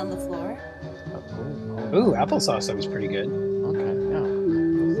applesauce on the floor. Ooh, applesauce, that was pretty good. Okay, yeah.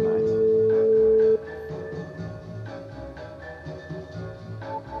 That's nice.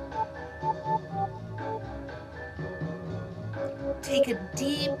 Take a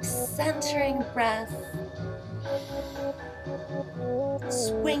deep, centering breath.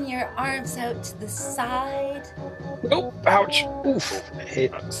 Swing your arms out to the side. Oh, ouch. Oof. I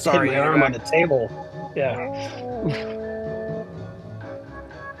hit my arm on the table. Yeah. Oof.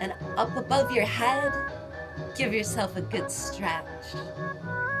 And up above your head, give yourself a good stretch.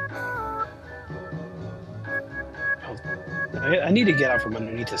 I need to get out from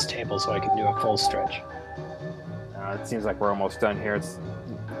underneath this table so I can do a full stretch. It seems like we're almost done here. It's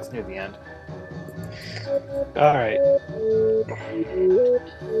near the end. All right.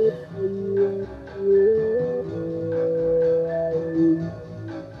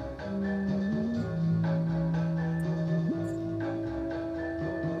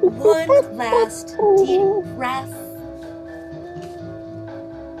 One last deep breath.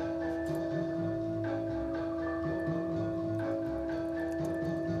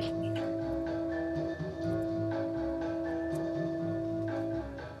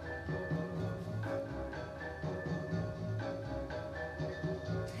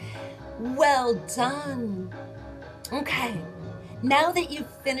 Well done. Okay, now that you've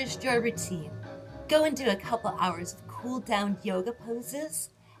finished your routine, go and do a couple hours of cool down yoga poses.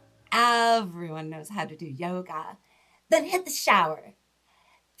 Everyone knows how to do yoga. Then hit the shower.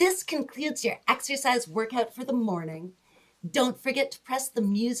 This concludes your exercise workout for the morning. Don't forget to press the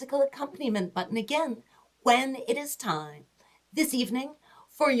musical accompaniment button again when it is time this evening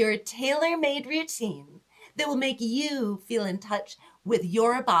for your tailor-made routine that will make you feel in touch with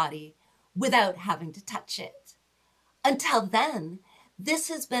your body without having to touch it. Until then, this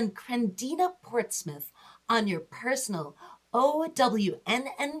has been Crendina Portsmouth on your personal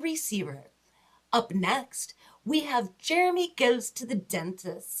OWNN receiver. Up next, we have Jeremy Goes to the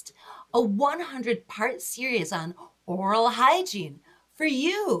Dentist, a 100-part series on oral hygiene for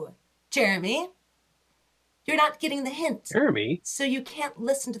you, Jeremy. You're not getting the hint. Jeremy? So you can't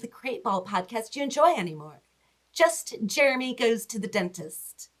listen to the Crate Ball podcast you enjoy anymore. Just Jeremy Goes to the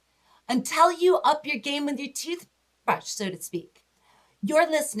Dentist. Until you up your game with your toothbrush, so to speak. You're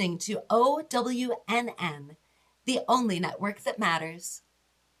listening to OWNN, the only network that matters.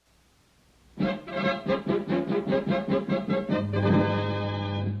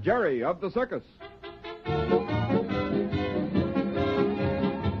 Jerry of the Circus.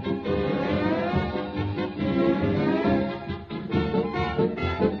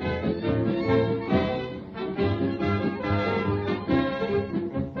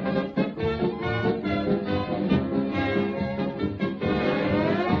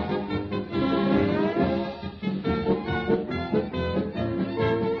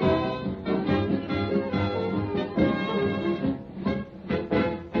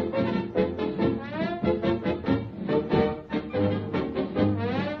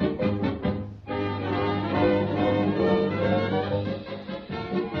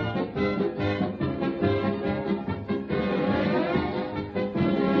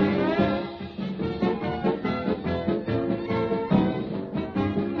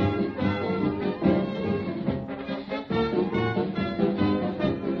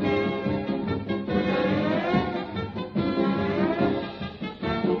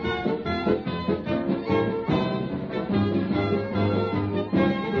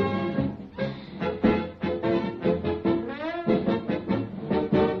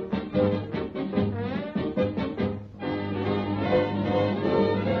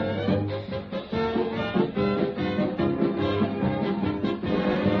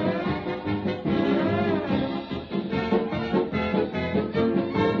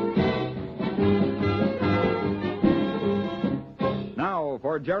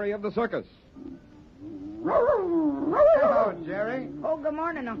 Jerry of the circus. Hello, Jerry. Oh, good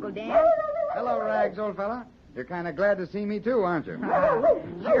morning, Uncle Dan. Hello, Rags, old fella. You're kind of glad to see me, too, aren't you?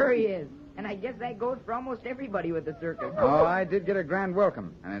 Sure he is. And I guess that goes for almost everybody with the circus. Oh, I did get a grand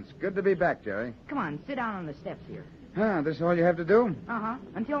welcome, and it's good to be back, Jerry. Come on, sit down on the steps here. This all you have to do? Uh-huh.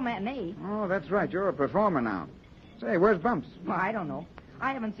 Until matinee. Oh, that's right. You're a performer now. Say, where's Bumps? Well, I don't know.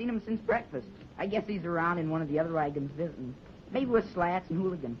 I haven't seen him since breakfast. I guess he's around in one of the other wagons visiting. Maybe with Slats and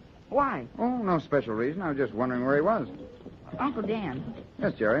Hooligan. Why? Oh, no special reason. I was just wondering where he was. Uncle Dan.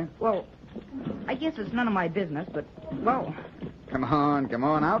 Yes, Jerry. Well, I guess it's none of my business, but, well... Come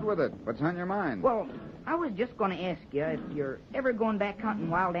on, out with it. What's on your mind? Well, I was just going to ask you if you're ever going back hunting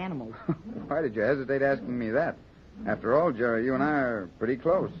wild animals. Why did you hesitate asking me that? After all, Jerry, you and I are pretty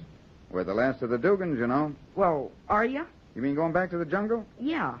close. We're the last of the Dugans, you know. Well, are you? You mean going back to the jungle?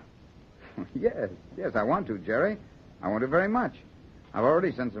 Yeah. Yes, I want to, Jerry. I want to very much. I've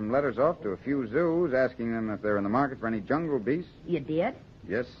already sent some letters off to a few zoos asking them if they're in the market for any jungle beasts. You did?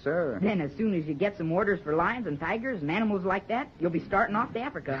 Yes, sir. Then as soon as you get some orders for lions and tigers and animals like that, you'll be starting off to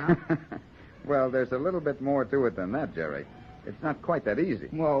Africa, huh? Well, there's a little bit more to it than that, Jerry. It's not quite that easy.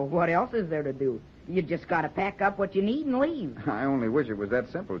 Well, what else is there to do? You just got to pack up what you need and leave. I only wish it was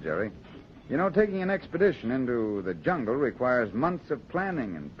that simple, Jerry. You know, taking an expedition into the jungle requires months of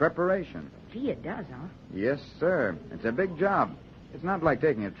planning and preparation. Gee, it does, huh? Yes, sir. It's a big job. It's not like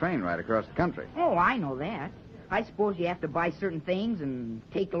taking a train ride across the country. Oh, I know that. I suppose you have to buy certain things and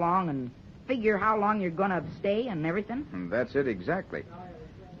take along and figure how long you're going to stay and everything. And that's it exactly.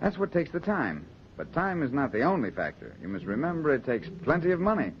 That's what takes the time. But time is not the only factor. You must remember it takes plenty of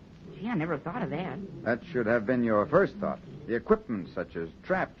money. Gee, I never thought of that. That should have been your first thought. The equipment, such as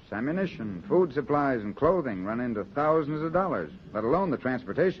traps, ammunition, food supplies, and clothing, run into thousands of dollars, let alone the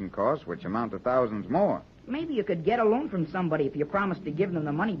transportation costs, which amount to thousands more. Maybe you could get a loan from somebody if you promised to give them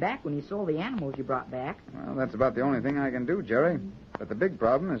the money back when you sold the animals you brought back. Well, that's about the only thing I can do, Jerry. But the big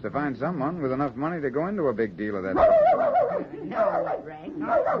problem is to find someone with enough money to go into a big deal of that. No, Rag.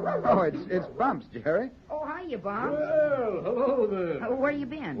 Oh, it's Bumps, Jerry. Oh, hiya, Bob. Well, hello there. Where you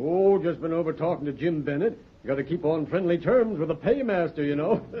been? Oh, just been over talking to Jim Bennett. You got to keep on friendly terms with the paymaster, you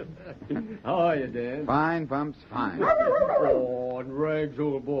know. How are you, Dan? Fine, Bumps, fine. Oh, and Rags,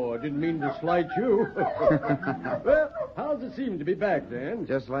 old boy, I didn't mean to slight you. Well, how's it seem to be back, Dan?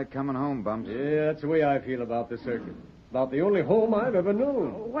 Just like coming home, Bumps. Yeah, that's the way I feel about the circus. About the only home I've ever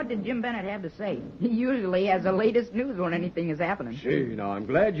known. What did Jim Bennett have to say? He usually has the latest news when anything is happening. Gee, now, I'm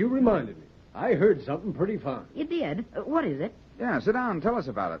glad you reminded me. I heard something pretty fine. You did? What is it? Yeah, sit down and tell us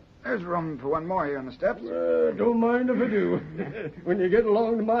about it. There's room for one more here on the steps. Don't mind if I do. When you get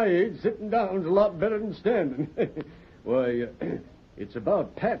along to my age, sitting down's a lot better than standing. Why, it's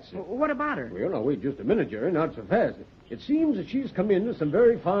about Patsy. What about her? Well, now, wait just a minute, Jerry. Not so fast. It seems that she's come into some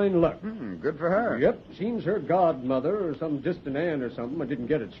very fine luck. Good for her. Yep. Seems her godmother or some distant aunt or something, I didn't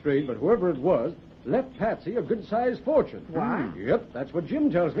get it straight, but whoever it was, left Patsy a good-sized fortune. What? Yep, that's what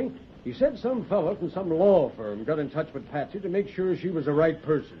Jim tells me. He said some fellow from some law firm got in touch with Patsy to make sure she was the right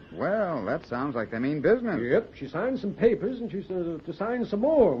person. Well, that sounds like they mean business. Yep, she signed some papers, and she's to sign some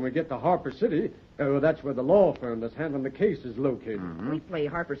more when we get to Harper City. That's where the law firm that's handling the case is located. We play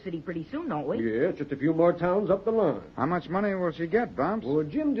Harper City pretty soon, don't we? Yeah, just a few more towns up the line. How much money will she get, Bumps? Well,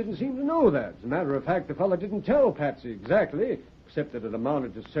 Jim didn't seem to know that. As a matter of fact, the fellow didn't tell Patsy exactly, except that it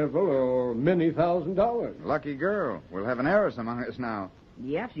amounted to several or many $1,000s. Lucky girl. We'll have an heiress among us now.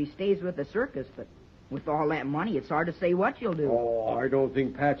 Yeah, she stays with the circus, but with all that money, it's hard to say what she'll do. Oh, I don't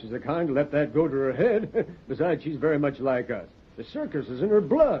think Patsy's the kind to let that go to her head. Besides, she's very much like us. The circus is in her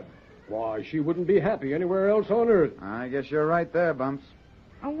blood. Why, she wouldn't be happy anywhere else on earth. I guess you're right there, Bumps.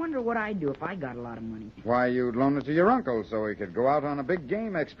 I wonder what I'd do if I got a lot of money. Why, you'd loan it to your uncle so he could go out on a big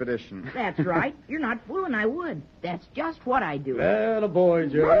game expedition. That's right. You're not fooling, I would. That's just what I do. Well, a boy,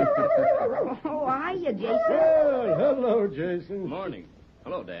 Jerry. Oh, hiya, Jason. Well, hello, Jason. Morning.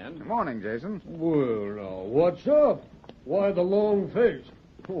 Hello, Dan. Good morning, Jason. Well, now, what's up? Why the long face?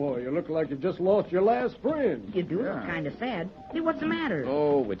 Boy, you look like you've just lost your last friend. You do look kind of sad. Hey, what's the matter?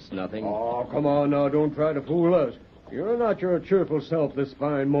 Oh, it's nothing. Oh, come on now. Don't try to fool us. You're not your cheerful self this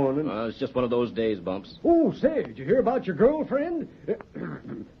fine morning. It's just one of those days, Bumps. Oh, say, did you hear about your girlfriend?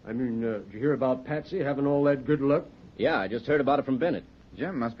 I mean, did you hear about Patsy having all that good luck? Yeah, I just heard about it from Bennett.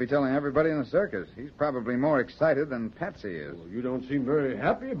 Jim must be telling everybody in the circus. He's probably more excited than Patsy is. Well, you don't seem very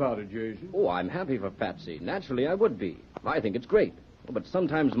happy about it, Jason. Oh, I'm happy for Patsy. Naturally, I would be. I think it's great. But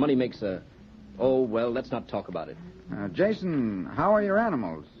sometimes money makes a Oh, well, let's not talk about it. Jason, how are your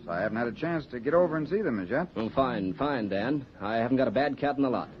animals? I haven't had a chance to get over and see them as yet. Oh, fine, Dan. I haven't got a bad cat in the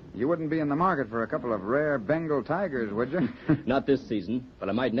lot. You wouldn't be in the market for a couple of rare Bengal tigers, would you? Not this season, but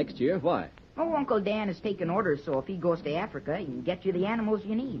I might next year. Why? Oh, Uncle Dan has taken orders, so if he goes to Africa, he can get you the animals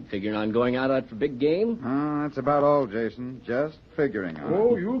you need. Figuring on going out after big game? Oh, that's about all, Jason. Just figuring on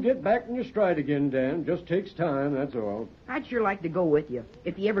Oh, it. you'll get back in your stride again, Dan. Just takes time, that's all. I'd sure like to go with you,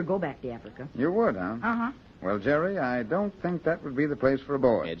 if you ever go back to Africa. You would, huh? Uh-huh. Well, Jerry, I don't think that would be the place for a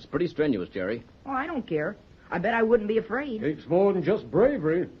boy. It's pretty strenuous, Jerry. Oh, I don't care. I bet I wouldn't be afraid. Takes more than just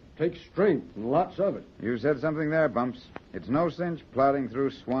bravery. Takes strength, and lots of it. You said something there, Bumps. It's no cinch plodding through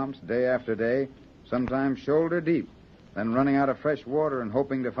swamps day after day, sometimes shoulder deep, then running out of fresh water and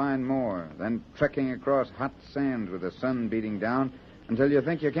hoping to find more, then trekking across hot sands with the sun beating down until you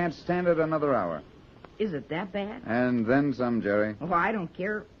think you can't stand it another hour. Is it that bad? And then some, Jerry. Oh, I don't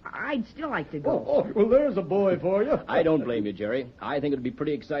care. I'd still like to go. Oh, well, there's a boy for you. I don't blame you, Jerry. I think it'd be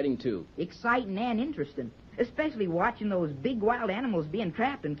pretty exciting, too. Exciting and interesting. Especially watching those big wild animals being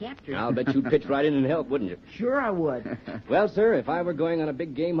trapped and captured. I'll bet you'd pitch right in and help, wouldn't you? Sure I would. Well, sir, if I were going on a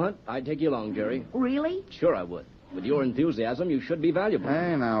big game hunt, I'd take you along, Jerry. Really? Sure I would. With your enthusiasm, you should be valuable.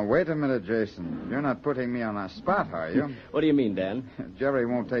 Hey, now, wait a minute, Jason. You're not putting me on a spot, are you? What do you mean, Dan? Jerry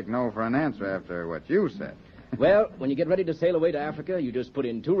won't take no for an answer after what you said. Well, when you get ready to sail away to Africa, you just put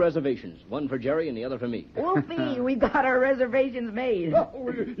in 2 reservations. One for Jerry and the other for me. Wolfie, we've got our reservations made. Oh,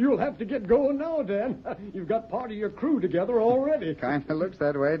 you'll have to get going now, Dan. You've got part of your crew together already. Kind of looks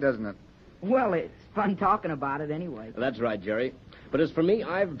that way, doesn't it? Well, it's fun talking about it anyway. That's right, Jerry. But as for me,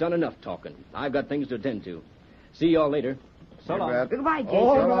 I've done enough talking. I've got things to attend to. See y'all later. So long. bet. Goodbye, Jason.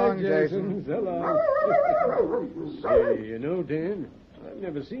 All So right, long, Jason. So long. Say, you know, Dan, I've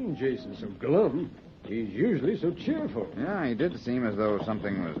never seen Jason so glum. He's usually so cheerful. Yeah, he did seem as though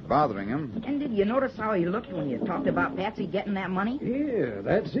something was bothering him. And did you notice how he looked when you talked about Patsy getting that money? Yeah,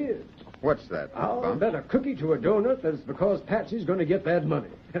 that's it. What's that, I'll Bump? bet a cookie to a donut that's because Patsy's going to get that money.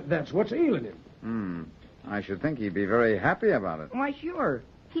 That's what's ailing him. I should think he'd be very happy about it. Why, sure.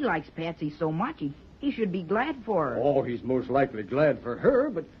 He likes Patsy so much, he should be glad for her. Oh, he's most likely glad for her,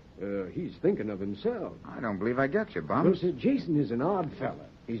 but he's thinking of himself. I don't believe I get you, Well, Bump. sir, Jason is an odd fella.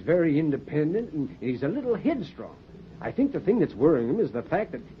 He's very independent, and he's a little headstrong. I think the thing that's worrying him is the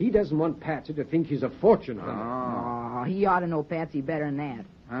fact that he doesn't want Patsy to think he's a fortune hunter. Oh, he ought to know Patsy better than that.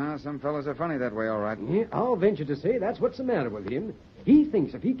 Some fellas are funny that way, all right. Yeah, I'll venture to say that's what's the matter with him. He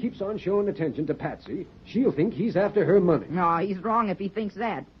thinks if he keeps on showing attention to Patsy, she'll think he's after her money. No, he's wrong if he thinks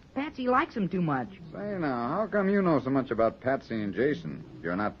that. Patsy likes him too much. Say now, how come you know so much about Patsy and Jason?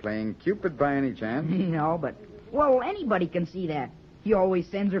 You're not playing Cupid by any chance? No, but, well, anybody can see that. He always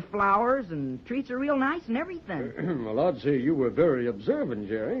sends her flowers and treats her real nice and everything. Well, I'd say you were very observant,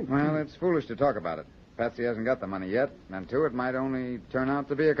 Jerry. Well, it's foolish to talk about it. Patsy hasn't got the money yet, and two, it might only turn out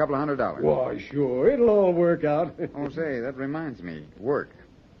to be a couple of $100. Why, sure, it'll all work out. Oh, say, that reminds me. Work.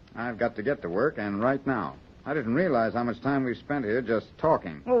 I've got to get to work, and right now. I didn't realize how much time we've spent here just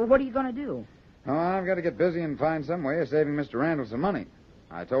talking. Well, what are you going to do? Oh, I've got to get busy and find some way of saving Mr. Randall some money.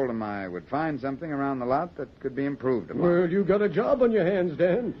 I told him I would find something around the lot that could be improved upon. Well, you got a job on your hands,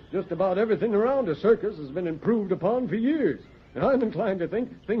 Dan. Just about everything around the circus has been improved upon for years. And I'm inclined to think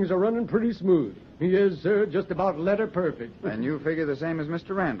things are running pretty smooth. Yes, sir, just about letter perfect. And you figure the same as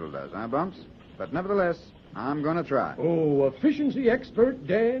Mr. Randall does, huh, Bumps? But nevertheless, I'm going to try. Oh, efficiency expert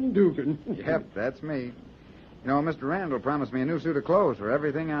Dan Dugan. Yep, that's me. You know, Mr. Randall promised me a new suit of clothes for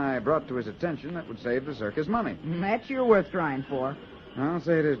everything I brought to his attention that would save the circus money. That's sure worth trying for. I'll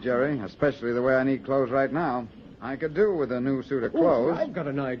say it is, Jerry, especially the way I need clothes right now. I could do with a new suit of clothes. I've got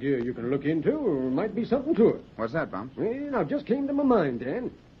an idea you can look into. Might be something to it. What's that, Bump? Well, now, just came to my mind,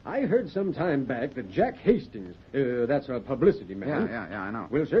 Dan. I heard some time back that Jack Hastings, that's a publicity man. Yeah, I know.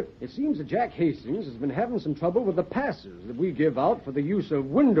 Well, sir, it seems that Jack Hastings has been having some trouble with the passes that we give out for the use of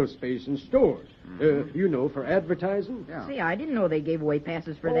window space in stores. You know, for advertising. Yeah. See, I didn't know they gave away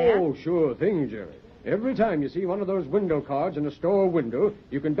passes for that. Oh, sure thing, Jerry. Every time you see one of those window cards in a store window,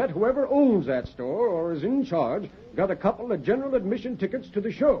 you can bet whoever owns that store or is in charge got a couple of general admission tickets to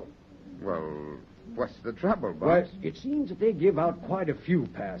the show. Well, what's the trouble, Why, Bumps? it seems that they give out quite a few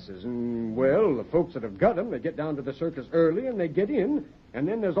passes, and, well, the folks that have got them, they get down to the circus early and they get in, and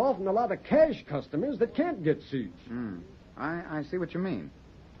then there's often a lot of cash customers that can't get seats. I see what you mean.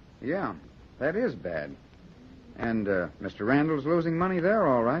 Yeah, that is bad. And Mr. Randall's losing money there,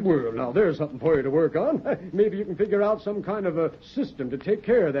 all right. Well, now, there's something for you to work on. Maybe you can figure out some kind of a system to take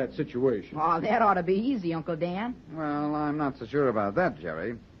care of that situation. Oh, that ought to be easy, Uncle Dan. Well, I'm not so sure about that,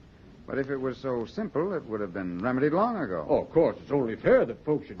 Jerry. But if it was so simple, it would have been remedied long ago. Oh, of course, it's only fair that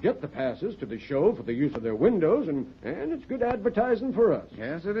folks should get the passes to the show for the use of their windows, and it's good advertising for us.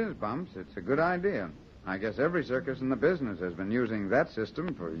 Yes, it is, Bumps. It's a good idea. I guess every circus in the business has been using that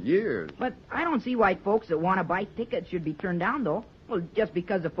system for years. But I don't see why folks that want to buy tickets should be turned down, though. Well, just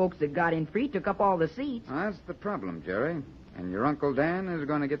because the folks that got in free took up all the seats. That's the problem, Jerry. And your Uncle Dan is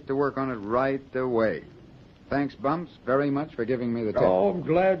going to get to work on it right away. Thanks, Bumps, very much for giving me the tip. Oh, I'm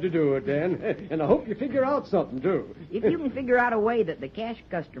glad to do it, Dan. And I hope you figure out something, too. If you can figure out a way that the cash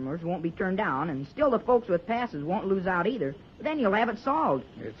customers won't be turned down and still the folks with passes won't lose out either, then you'll have it solved.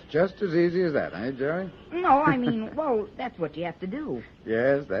 It's just as easy as that, eh, Jerry? No, I mean, well, that's what you have to do.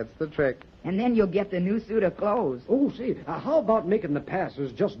 Yes, that's the trick. And then you'll get the new suit of clothes. Oh, see, how about making the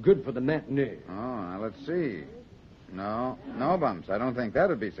passes just good for the matinee? Oh, now let's see. No, Bumps, I don't think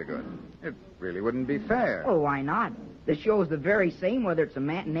that'd be so good. It really wouldn't be fair. Oh, why not? The show's the very same whether it's a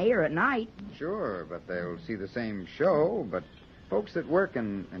matinee or at night. Sure, but they'll see the same show, but folks that work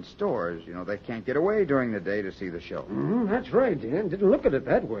in stores, they can't get away during the day to see the show. Mm-hmm, that's right, Dan. Didn't look at it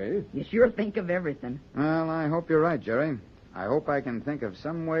that way. You sure think of everything. Well, I hope you're right, Jerry. I hope I can think of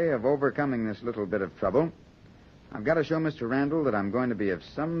some way of overcoming this little bit of trouble. I've got to show Mr. Randall that I'm going to be of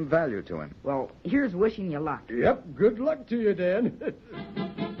some value to him. Well, here's wishing you luck. Yep, good luck to you, Dan.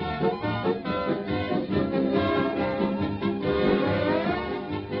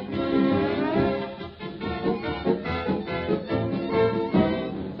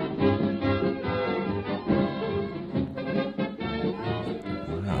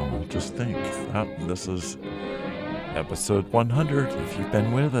 Wow, just think. This is episode 100. If you've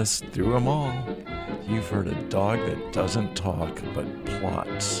been with us through them all, you've heard a dog that doesn't talk but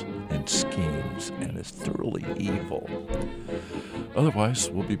plots and schemes and is thoroughly evil. Otherwise,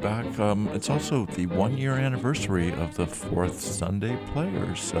 we'll be back. It's also the 1-year anniversary of the Fourth Sunday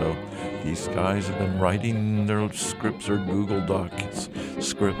Players. So these guys have been writing their scripts or Google Doc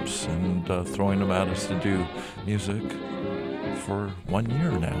scripts and throwing them at us to do music for 1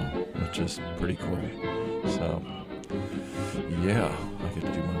 year now, which is pretty cool. So, yeah, I get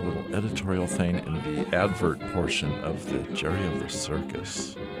to do my little editorial thing in the advert portion of the Jerry of the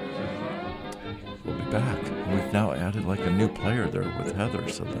Circus. We'll be back. We've now added like a new player there with Heather,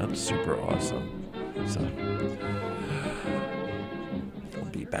 so that's super awesome. So,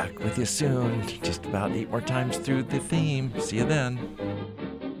 we'll be back with you soon. Just about 8 more times through the theme. See you then.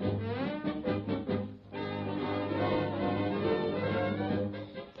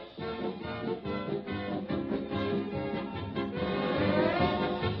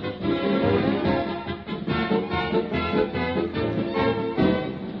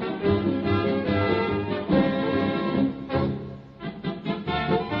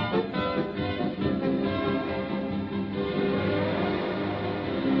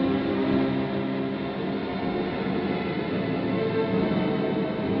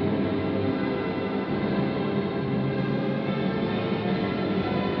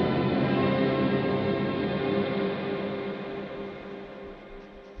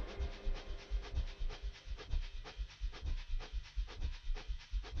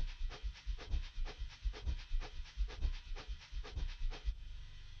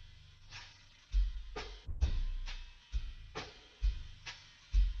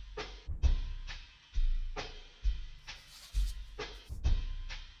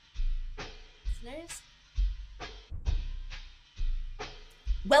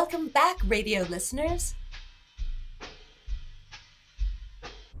 Welcome back, radio listeners.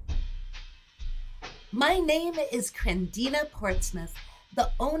 My name is Crandina Portsmouth, the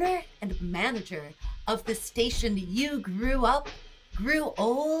owner and manager of the station you grew up, grew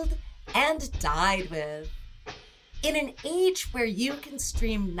old, and died with. In an age where you can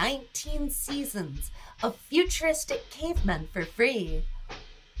stream 19 seasons of futuristic cavemen for free,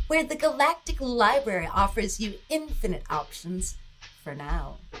 where the Galactic Library offers you infinite options for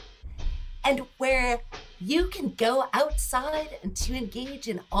now, and where you can go outside and to engage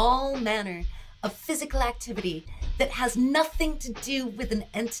in all manner of physical activity that has nothing to do with an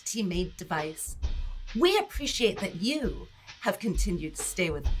entity-made device. We appreciate that you have continued to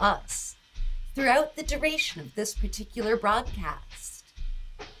stay with us throughout the duration of this particular broadcast.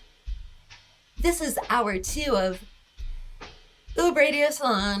 This is hour 2 of Oob Radio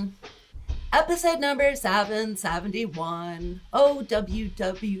Salon, episode number 771,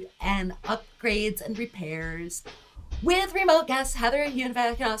 OWWN Upgrades and Repairs, with remote guests Heather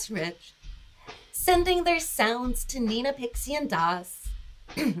Univac and Austin Rich, sending their sounds to Nina, Pixie, and Das.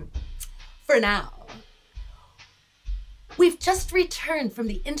 For now, we've just returned from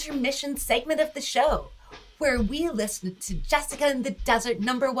the intermission segment of the show, where we listened to Jessica in the Desert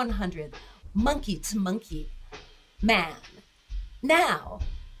number 100, Monkey to Monkey Man. Now,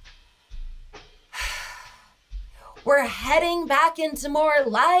 we're heading back into more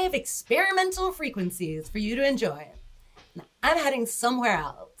live experimental frequencies for you to enjoy. Now, I'm heading somewhere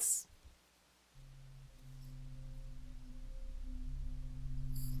else.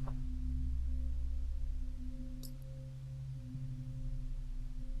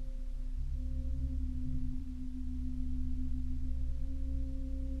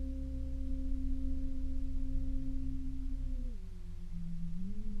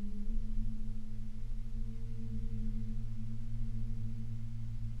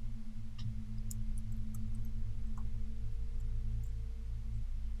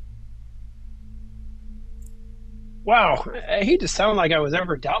 Wow, I hate to sound like I was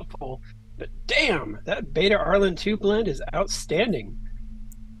ever doubtful, but damn, that Beta Arlen 2 blend is outstanding.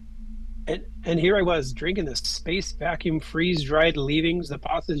 And here I was drinking the space vacuum freeze-dried leavings the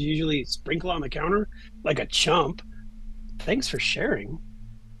bosses usually sprinkle on the counter like a chump. Thanks for sharing.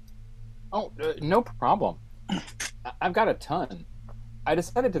 Oh, no problem. I've got a ton. I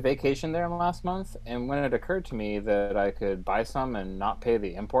decided to vacation there last month, and when it occurred to me that I could buy some and not pay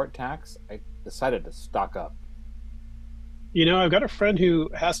the import tax, I decided to stock up. You know, I've got a friend who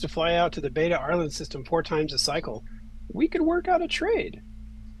has to fly out to the Beta Arlen system 4 times a cycle. We could work out a trade.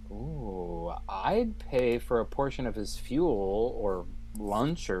 Ooh, I'd pay for a portion of his fuel or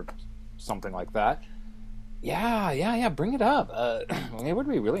lunch or something like that. Yeah, bring it up. It would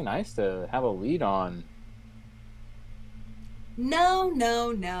be really nice to have a lead on.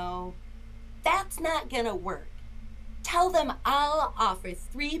 No. That's not gonna work. Tell them I'll offer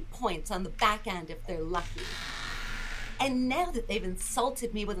 3 points on the back end if they're lucky. And now that they've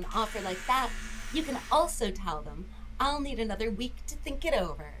insulted me with an offer like that, you can also tell them I'll need another week to think it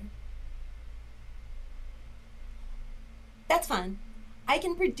over. That's fine. I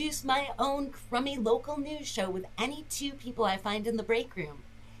can produce my own crummy local news show with any 2 people I find in the break room.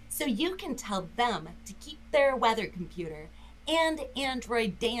 So you can tell them to keep their weather computer and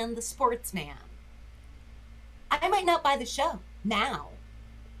Android Dan the sportsman. I might not buy the show now.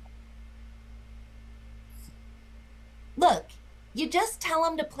 Look, you just tell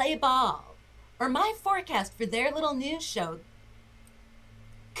them to play ball, or my forecast for their little news show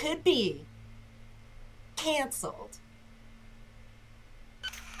could be canceled.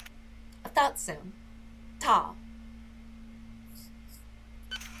 I thought so. Ta.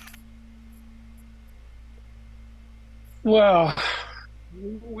 Well,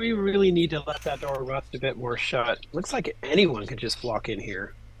 we really need to let that door rust a bit more shut. Looks like anyone could just walk in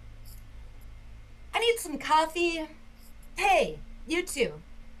here. I need some coffee. Hey, you two.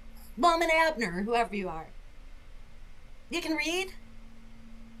 Mom and Abner, whoever you are. You can read?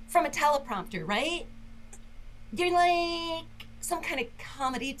 From a teleprompter, right? You're like some kind of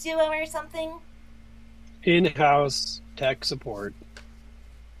comedy duo or something? In-house tech support.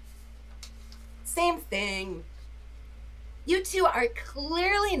 Same thing. You two are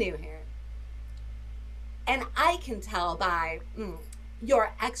clearly new here. And I can tell by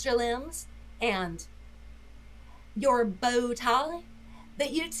your extra limbs and your bow tie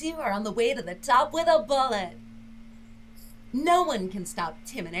that you two are on the way to the top with a bullet. No one can stop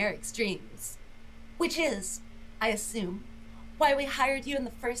Tim and Eric's dreams, which is, I assume, why we hired you in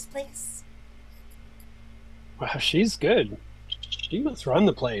the first place. Wow, she's good. She must run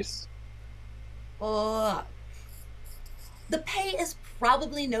the place. Look, the pay is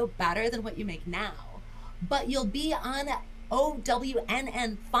probably no better than what you make now, but you'll be on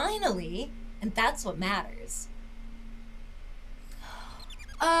OWNN finally, and that's what matters.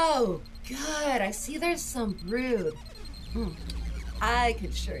 Oh, good. I see there's some brew. I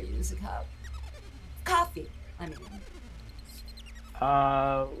could sure use a cup. Coffee, I mean.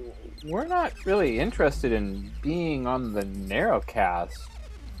 We're not really interested in being on the Narrowcast.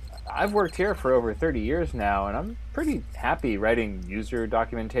 I've worked here for over 30 years now, and I'm pretty happy writing user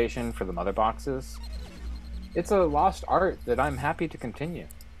documentation for the mother boxes. It's a lost art that I'm happy to continue.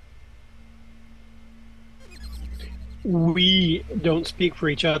 We don't speak for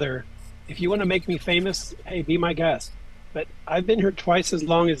each other. If you want to make me famous, hey, be my guest. But I've been here twice as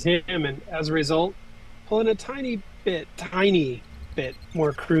long as him, and as a result, pulling a tiny bit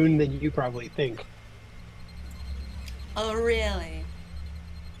more croon than you probably think. Oh, really?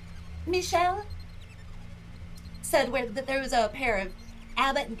 Michelle said that there was a pair of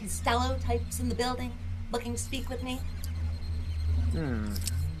Abbott and Costello types in the building looking to speak with me.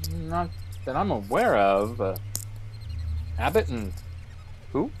 Not that I'm aware of. Abbott and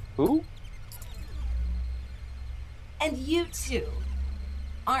who? And you two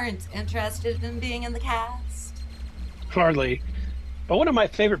aren't interested in being in the cast? Hardly. But one of my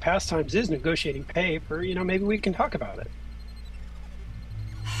favorite pastimes is negotiating pay for, maybe we can talk about it.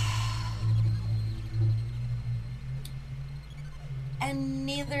 And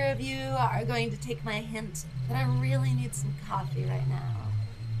neither of you are going to take my hint that I really need some coffee right now.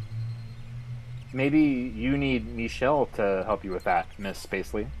 Maybe you need Michelle to help you with that, Miss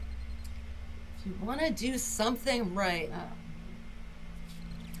Spacely. If you want to do something right.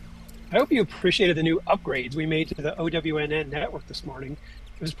 I hope you appreciated the new upgrades we made to the OWNN network this morning.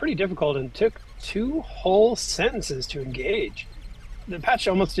 It was pretty difficult and took 2 whole sentences to engage. The patch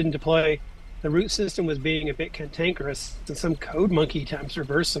almost didn't deploy. The root system was being a bit cantankerous, and some code monkey attempts to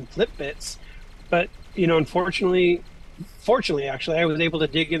reverse some flip bits. But, fortunately, actually, I was able to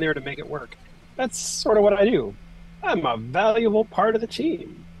dig in there to make it work. That's sort of what I do. I'm a valuable part of the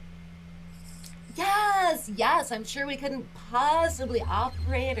team. Yes, I'm sure we couldn't possibly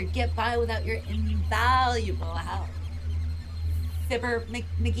operate or get by without your invaluable help. Fibber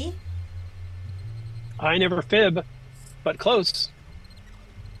McGee? I never fib, but close.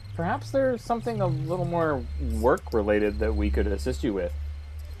 Perhaps there's something a little more work-related that we could assist you with.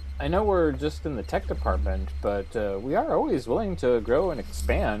 I know we're just in the tech department, but we are always willing to grow and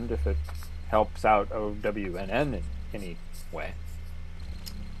expand if it helps out OWNN in any way.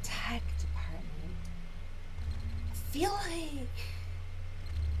 Tech department? I feel like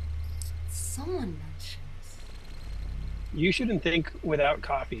someone mentions. You shouldn't think without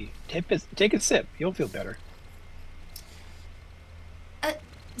coffee. Take a sip. You'll feel better.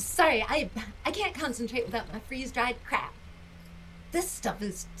 Sorry, I can't concentrate without my freeze-dried crap. This stuff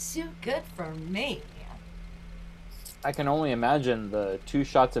is too good for me. I can only imagine the 2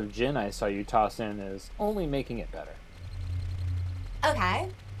 shots of gin I saw you toss in is only making it better. Okay.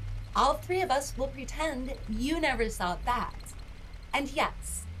 All 3 of us will pretend you never saw that. And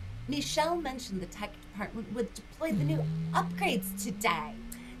yes, Michelle mentioned the tech department would deploy the new upgrades today.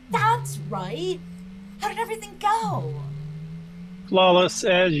 That's right. How did everything go? Flawless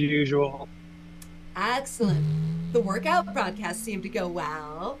as usual. Excellent. The workout broadcast seemed to go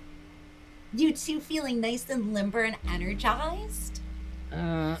well. You 2 feeling nice and limber and energized?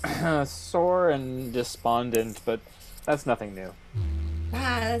 Sore and despondent, but that's nothing new.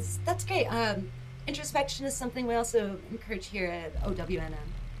 That's great. Introspection is something we also encourage here at OWNN.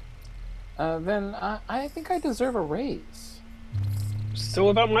 Then I think I deserve a raise. So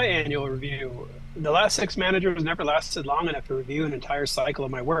about my annual review. The last 6 managers never lasted long enough to review an entire cycle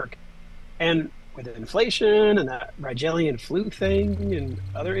of my work. And with inflation and that Rigelian flu thing and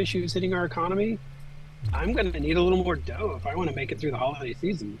other issues hitting our economy, I'm going to need a little more dough if I want to make it through the holiday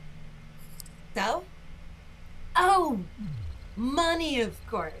season. Dough? Oh, money, of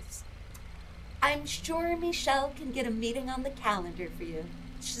course. I'm sure Michelle can get a meeting on the calendar for you.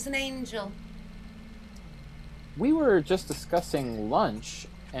 She's an angel. We were just discussing lunch,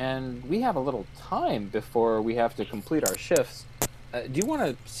 and we have a little time before we have to complete our shifts. Do you want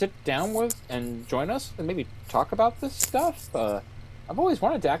to sit down with and join us and maybe talk about this stuff? I've always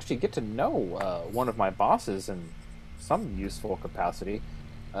wanted to actually get to know one of my bosses in some useful capacity.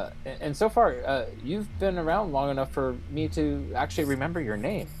 And so far, you've been around long enough for me to actually remember your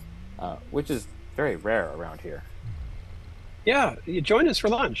name, which is very rare around here. Yeah, you join us for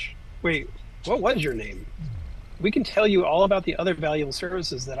lunch. Wait, what was your name? We can tell you all about the other valuable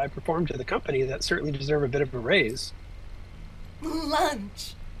services that I perform to the company that certainly deserve a bit of a raise.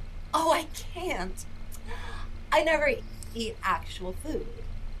 Lunch? Oh, I can't. I never eat actual food.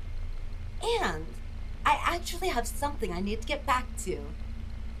 And I actually have something I need to get back to.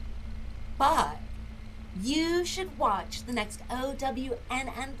 But you should watch the next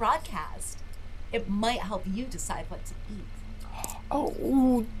OWNN broadcast. It might help you decide what to eat.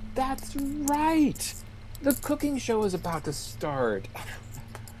 Oh, that's right. The cooking show is about to start.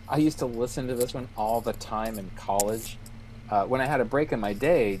 I used to listen to this one all the time in college. When I had a break in my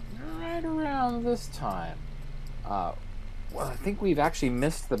day, right around this time. Well, I think we've actually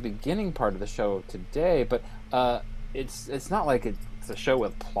missed the beginning part of the show today, but it's not like it's a show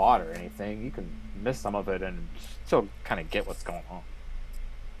with plot or anything. You can miss some of it and still kind of get what's going on.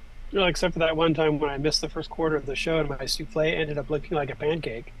 Well, except for that one time when I missed the first quarter of the show and my souffle ended up looking like a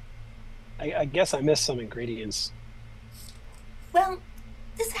pancake. I guess I missed some ingredients. Well,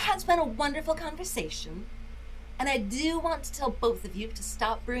 this has been a wonderful conversation. And I do want to tell both of you to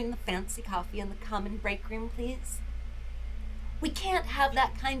stop brewing the fancy coffee in the common break room, please. We can't have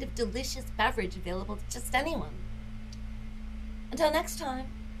that kind of delicious beverage available to just anyone. Until next time,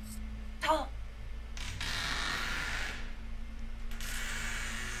 ta.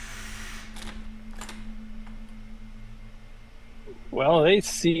 Well, they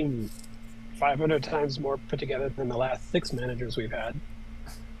seem 500 times more put together than the last 6 managers we've had.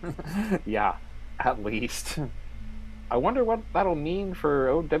 Yeah, at least. I wonder what that'll mean for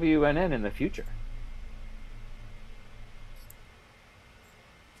OWNN in the future.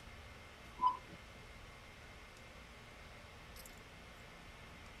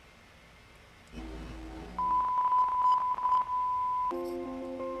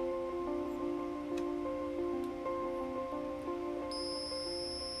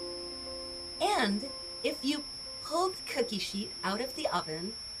 And if you pull the cookie sheet out of the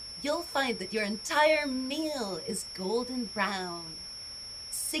oven, you'll find that your entire meal is golden brown,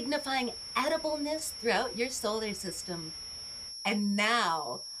 signifying edibleness throughout your solar system. And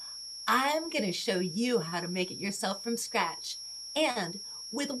now, I'm going to show you how to make it yourself from scratch, and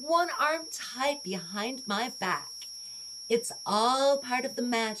with one arm tied behind my back. It's all part of the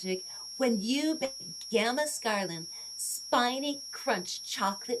magic when you bake Gamma Scarlin Spiny Crunch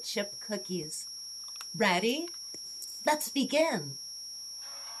chocolate chip cookies. Ready? Let's begin.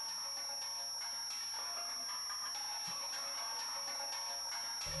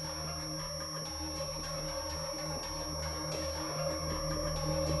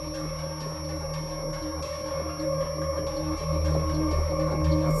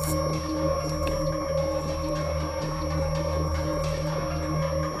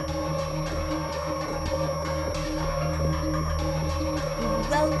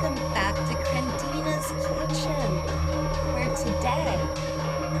 Welcome back to Crendina's Kitchen, where today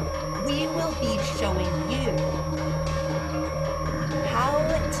we will be showing you how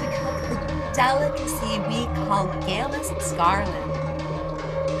to cook the delicacy we call Gamma Scarlin.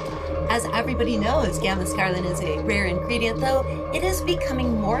 As everybody knows, Gamma Scarlin is a rare ingredient, though it is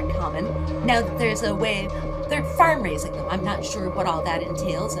becoming more common now that there's a way they're farm raising them. I'm not sure what all that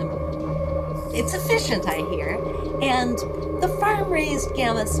entails, and it's efficient, I hear. And the farm-raised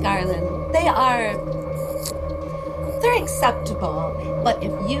Gamma Scarlin, they're acceptable, but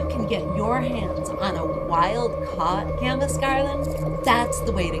if you can get your hands on a wild-caught Gamma Scarlin, that's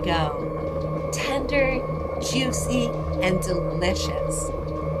the way to go. Tender, juicy, and delicious.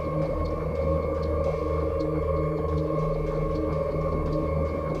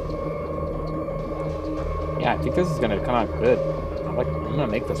 Yeah, I think this is going to come out good. I'm going to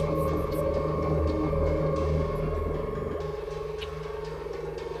make this one.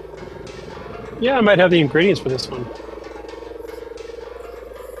 Yeah, I might have the ingredients for this one.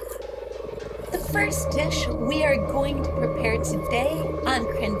 The first dish we are going to prepare today on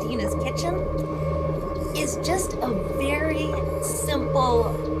Crendina's Kitchen is just a very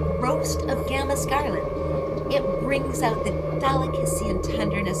simple roast of Gamma Scarlin. It brings out the delicacy and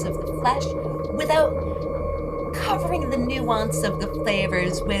tenderness of the flesh without covering the nuance of the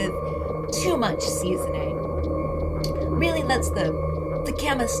flavors with too much seasoning. Really lets the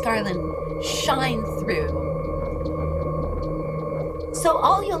Gamma Scarlin shine through. So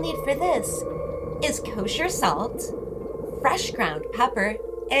all you'll need for this is kosher salt, fresh ground pepper,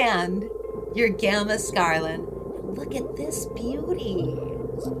 and your Gamma Scarlin. Look at this beauty.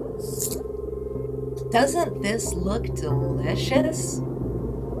 Doesn't this look delicious?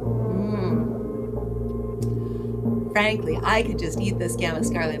 Frankly, I could just eat this Gamma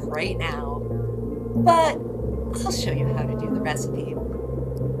Scarlin right now, but I'll show you how to do the recipe.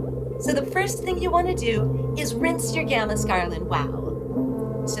 So the first thing you want to do is rinse your Gamma Scarlin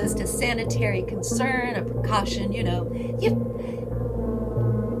well. It's just a sanitary concern, a precaution, you know.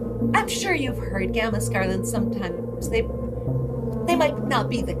 I'm sure you've heard Gamma Scarlin sometimes. They might not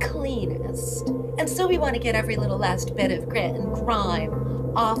be the cleanest. And so we want to get every little last bit of grit and grime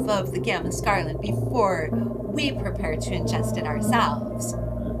off of the Gamma Scarlin before we prepare to ingest it ourselves.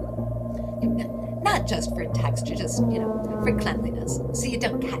 Not just for texture, just, you know, for cleanliness, so you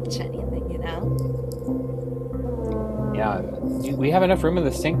don't catch anything, you know? Yeah, do we have enough room in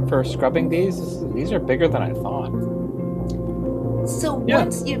the sink for scrubbing these? These are bigger than I thought. So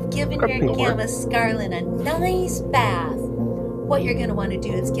once you've given your Gamma Scarlin a nice bath, what you're going to want to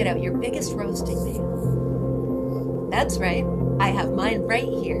do is get out your biggest roasting pan. That's right, I have mine right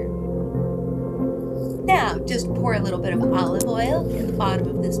here. Now, just pour a little bit of olive oil in the bottom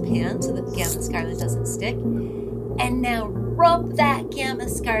of this pan so that the Gamma Scarlin doesn't stick. And now rub that Gamma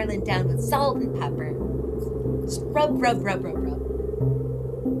Scarlin down with salt and pepper. Just rub, rub, rub, rub, rub.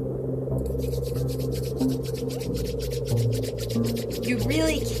 You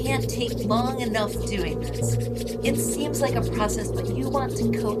really can't take long enough doing this. It seems like a process, but you want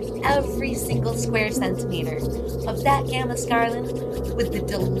to coat every single square centimeter of that Gamma Scarlin with the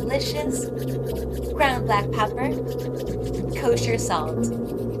delicious ground black pepper, kosher salt.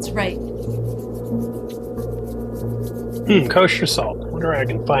 That's right. Kosher salt. I wonder where I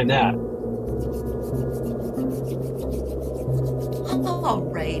can find that.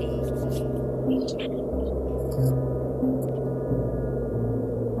 Alrighty.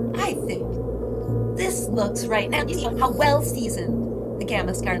 I think this looks right now. You see how well seasoned the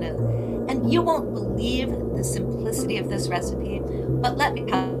gamma scarlet is. And you won't believe the simplicity of this recipe, but let me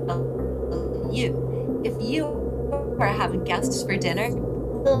tell you, if you are having guests for dinner,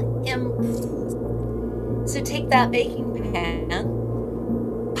 will improve. So take that baking pan,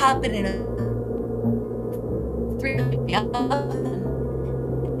 pop it in a 3 oven.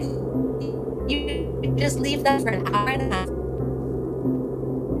 You just leave that for an hour and a half.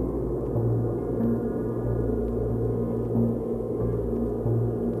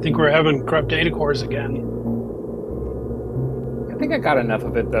 I think we're having corrupt data cores again. I think I got enough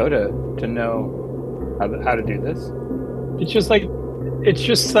of it though to know how to do this. It's just like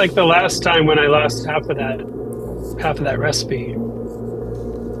the last time when I lost half of that recipe.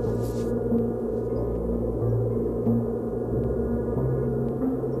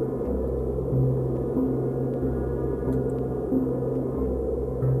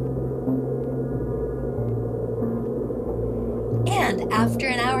 And after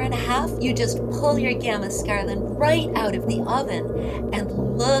an hour and a half, you just pull your gamma scarlet right out of the oven, and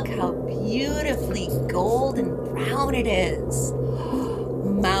look how beautifully golden brown it is.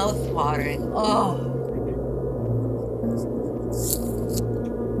 Mouth-watering. Oh.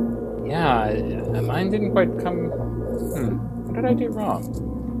 Yeah, mine didn't quite come. What did I do wrong?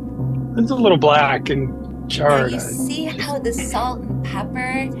 It's a little black and charred. Now you see how the salt and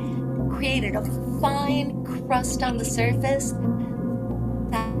pepper created a fine crust on the surface?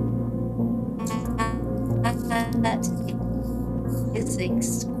 That is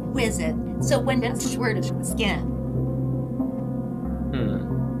exquisite. So when it's short of the skin.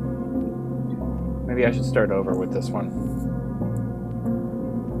 Maybe I should start over with this one.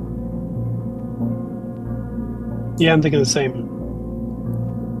 Yeah, I'm thinking the same.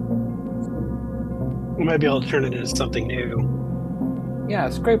 We might be able to turn it into something new. Yeah,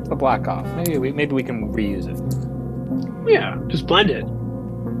 scrape the black off. Maybe we can reuse it. Yeah, just blend it.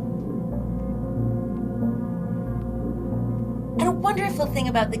 And a wonderful thing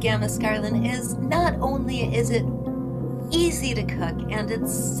about the gamma scarlet is not only is it easy to cook and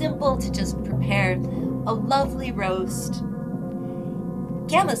it's simple to just prepare a lovely roast,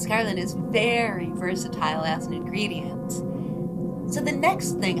 gamma scarlet is very versatile as an ingredient. So the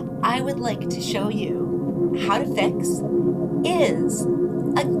next thing I would like to show you how to fix is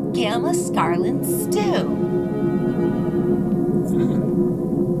a gamma scarlet stew.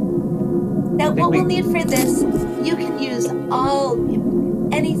 Now, what we'll need for this, you can use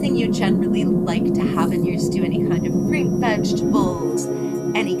anything you generally like to have in your stew, any kind of fruit, vegetables,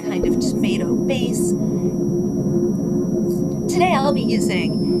 any kind of tomato base. Today I'll be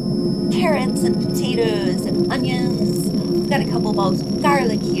using carrots and potatoes and onions. I've got a couple bulbs of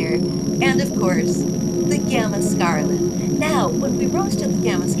garlic here, and of course, the gamma scarlet. Now, when we roasted the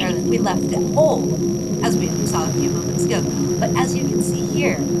gamma scarlet, we left it whole, as we saw a few moments ago. But as you can see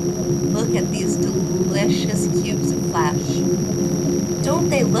here, look at these delicious cubes of flesh. Don't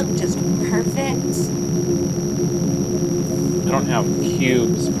they look just perfect? I don't have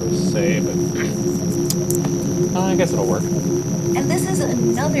cubes per se, but I guess it'll work. And this is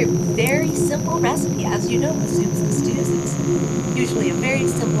another very simple recipe. As you know, with soups and stews, it's usually a very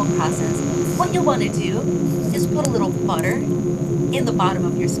simple process. What you'll want to do is put a little butter in the bottom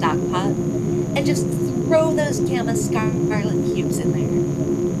of your stock pot and just throw those gamma scarlet cubes in there.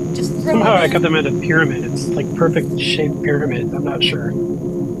 Just throw Somehow them I in. cut them into pyramids, like perfect shaped pyramids. I'm not sure.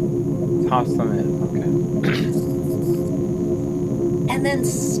 Toss them in. Okay. And then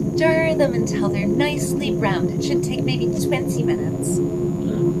stir them until they're nicely browned. It should take maybe 20 minutes.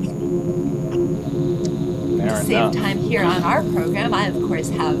 To save time here on our program, I of course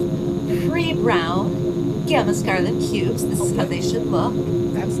have pre-brown gamma scarlet cubes. This is how they should look.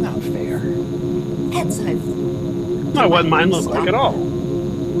 That's not fair. And so I've Not what mine look like at all.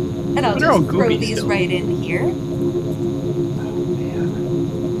 And I'll They're all just throw goopy these still. right in here.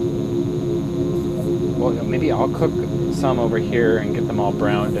 Well, maybe I'll cook some over here and get them all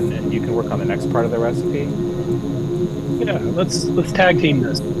browned, and you can work on the next part of the recipe. Yeah, let's tag team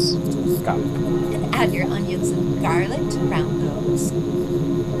this. Got it. And add your onions and garlic to brown those.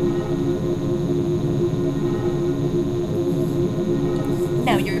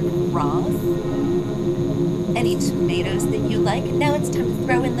 Now your broth. Any tomatoes that you like. Now it's time to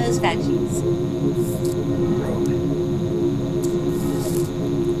throw in those veggies.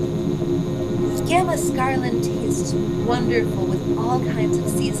 Gamma Scarlin tastes wonderful with all kinds of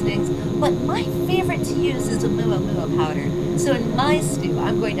seasonings, but my favorite to use is a Mua Mua powder. So in my stew,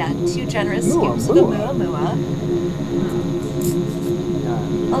 I'm going to add 2 generous scoops of the Mua Mua.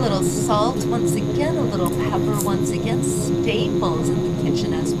 A little salt once again, a little pepper once again, staples in the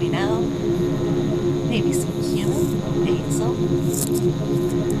kitchen as we know. Maybe some cumin, basil,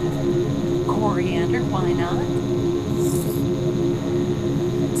 coriander, why not?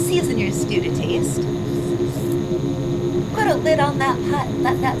 Season your stew to taste. Put a lid on that pot and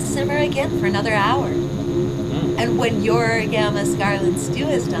let that simmer again for another hour. And when your Gamma Scarlin stew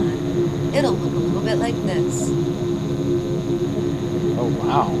is done, it'll look a little bit like this. Oh,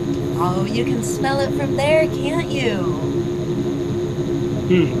 wow. Oh, you can smell it from there, can't you?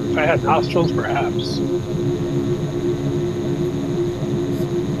 If I had nostrils, perhaps.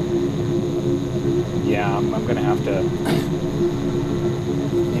 Yeah, I'm gonna have to.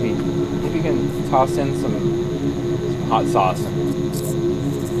 Maybe you can toss in some hot sauce.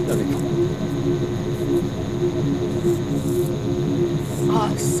 That'd be cool.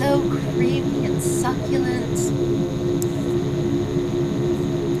 Oh, so creamy and succulent.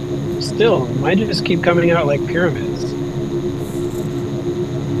 Still, mine just keep coming out like pyramids.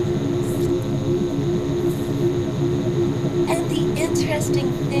 And the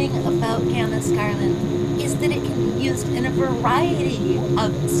interesting thing about Gamma Scarlin is that it can be used in a variety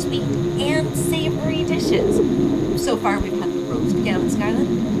of sweet and savory dishes. So far, we've had the roast Gamma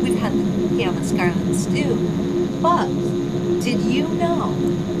Scarlin, we've had the Gamma Scarlin stew, but did you know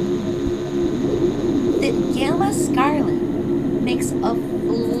that Gamma Scarlin makes a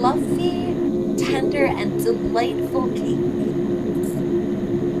fluffy, tender, and delightful cake?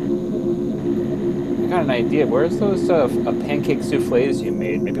 I got an idea. Where's those pancake souffles you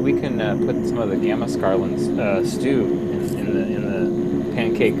made? Maybe we can put some of the Gamma Scarlin stew in the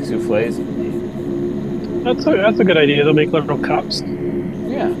pancake souffles. That's a good idea. They'll make little cups.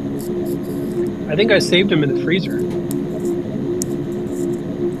 Yeah. I think I saved them in the freezer.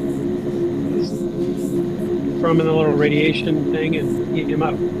 Just throw them in the little radiation thing and heat them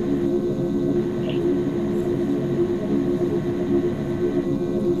up.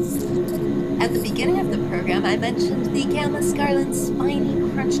 At the beginning of the program, I mentioned the Gamma Scarlin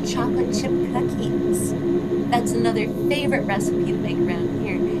Spiny Crunch Chocolate Chip Cookies. That's another favorite recipe to make around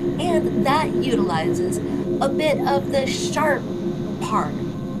here, and that utilizes a bit of the sharp part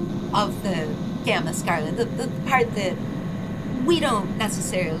of the Gamma Scarlin, the part that we don't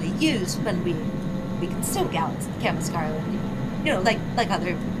necessarily use when we consume Gamma Scarlin. You know, like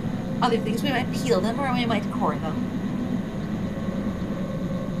other things, we might peel them or we might core them.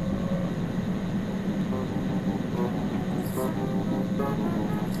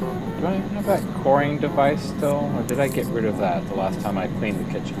 Do I have that coring device still, or did I get rid of that the last time I cleaned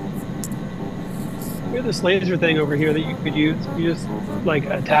the kitchen? We have this laser thing over here that you could use. You just like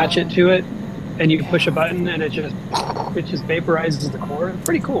attach it to it, and you push a button, and it just vaporizes the core. It's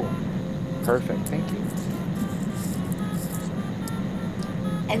pretty cool. Perfect, thank you.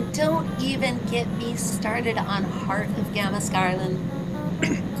 And don't even get me started on Heart of Gamma Scarlin.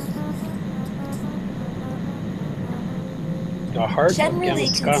 The heart Generally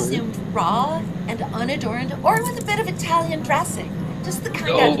of Gamma Scarlin. consumed raw and unadorned, or with a bit of Italian dressing. Just the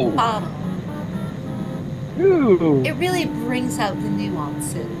kind out of the bottle. Ooh. It really brings out the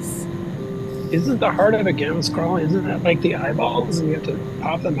nuances. Isn't the heart of a Gamma Scarlin, isn't that like the eyeballs and you have to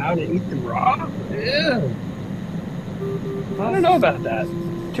pop them out and eat them raw? Ew. I don't know about that.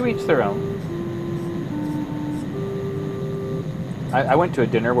 To each their own. I went to a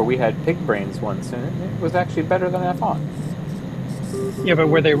dinner where we had pig brains once, and it was actually better than I thought. Yeah, but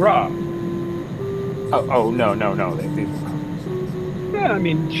were they raw? Oh no. They Yeah, I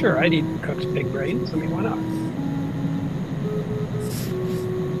mean, sure, I'd eat cooked pig brains. I mean, why not?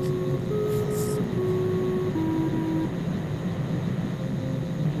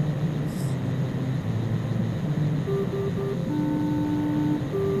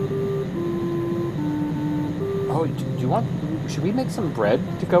 Oh, do you want... Should we make some bread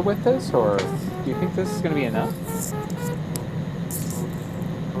to go with this, or do you think this is going to be enough?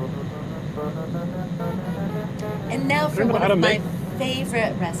 And now for one of my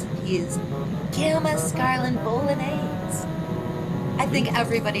favorite recipes, Gamma Scarlin Bolognese. I think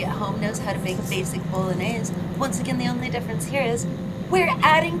everybody at home knows how to make a basic Bolognese. Once again, the only difference here is we're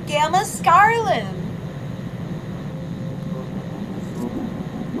adding Gamma Scarlin.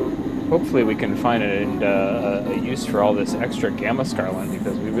 Hopefully we can find a use for all this extra Gamma Scarlin,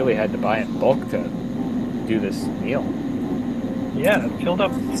 because we really had to buy in bulk to do this meal. Yeah, it filled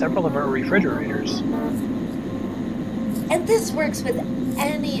up several of our refrigerators. And this works with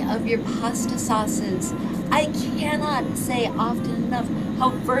any of your pasta sauces. I cannot say often enough how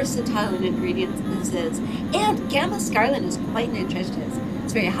versatile an ingredient this is. And Gamma Scarlin is quite nutritious.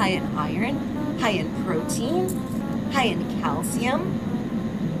 It's very high in iron, high in protein, high in calcium.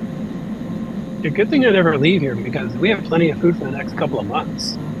 It's a good thing I never leave here because we have plenty of food for the next couple of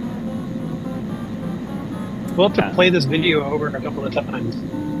months. We'll have to play this video over a couple of times.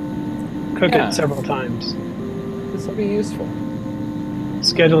 Cook it several times. This will be useful.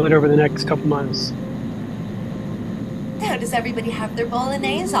 Schedule it over the next couple months. Now, does everybody have their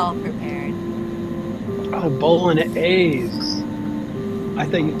bolognese all prepared? Oh, bolognese. I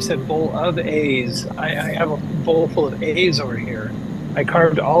thought you said bowl of A's. I have a bowl full of A's over here. I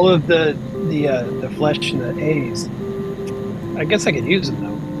carved all of the flesh and the A's. I guess I could use them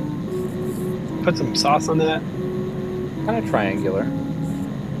though. Put some sauce on that. Kind of triangular.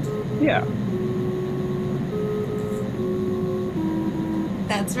 Yeah.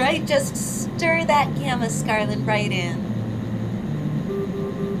 That's right, just stir that Gamma Scarlin right in.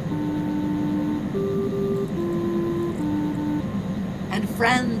 And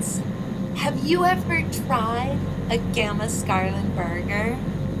friends, have you ever tried a Gamma Scarlin burger?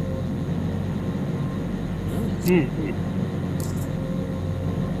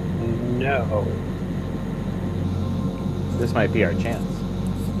 No. This might be our chance.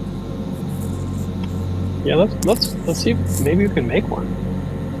 Yeah, let's see if maybe we can make one.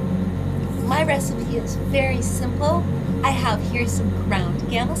 My recipe is very simple. I have here some ground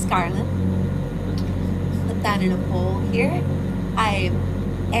Gamma Scarlin. Put that in a bowl here. I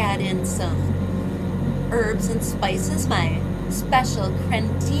add in some herbs and spices, my special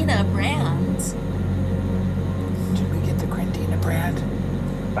Crentina brands. Did we get the Crentina brand?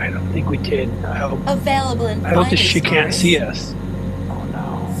 I don't think we did. I hope. Available in I hope that finest she can't stores. see us. Oh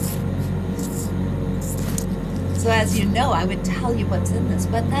no. So as you know, I would tell you what's in this,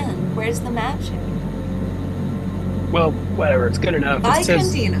 but then, where's the magic? Well, whatever. It's good enough. By It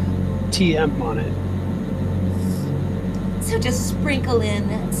says Crentina. TM on it. So just sprinkle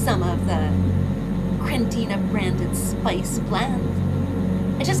in some of the Crentina branded spice blend.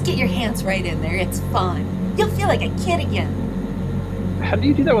 And just get your hands right in there. It's fun. You'll feel like a kid again. How do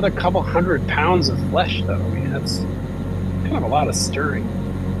you do that with a couple 100 pounds of flesh, though? I mean, that's kind of a lot of stirring.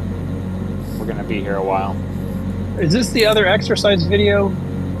 We're gonna be here a while. Is this the other exercise video?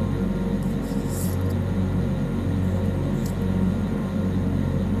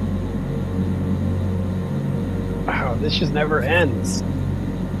 Wow, this just never ends.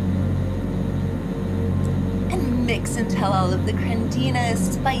 And mix until all of the Crentina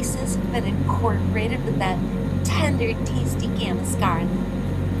spices have been incorporated with that tender, tasty Gamma Scarlin.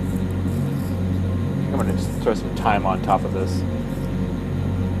 I'm gonna just throw some thyme on top of this.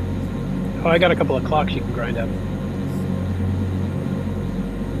 Oh, I got a couple of clocks you can grind up.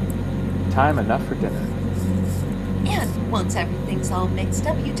 Time enough for dinner. And once everything's all mixed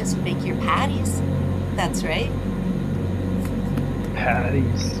up, you just make your patties. That's right.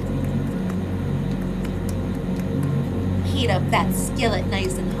 Patties. Heat up that skillet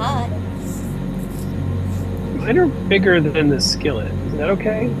nice and hot. Mine are bigger than the skillet. Is that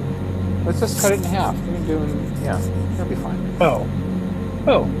okay? Let's just cut it in half. We can do, yeah, that'll be fine. Oh.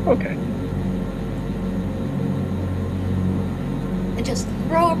 Oh, okay. And just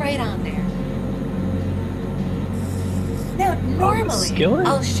throw them right on there. Now, normally, skillet?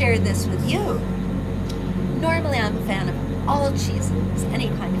 I'll share this with you. Normally, I'm a fan of all cheeses, any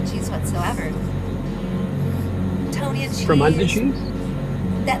kind of cheese whatsoever. Tonia cheese. Fermented cheese?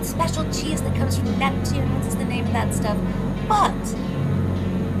 That special cheese that comes from Neptune, what's the name of that stuff? But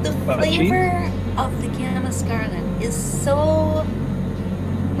the flavor of the Gamma Scarlin is so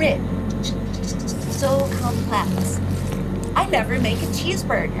rich, so complex. I never make a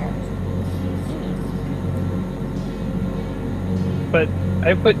cheeseburger. But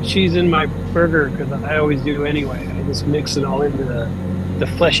I put cheese in my burger because I always do anyway. I just mix it all into the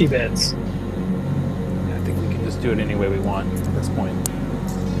fleshy bits. I think we can just do it any way we want at this point.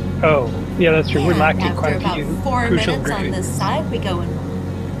 Oh, yeah, that's true. We're lacking After quite a about few 4 crucial minutes on ingredients. this side, we go and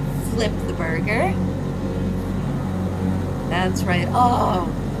flip the burger. That's right. Oh.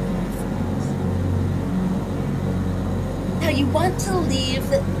 Now you want to leave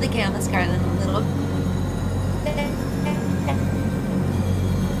the Gamma Scarlin a little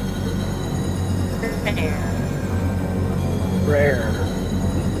Rare.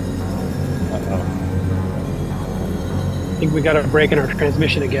 Uh-oh. I think we got a break in our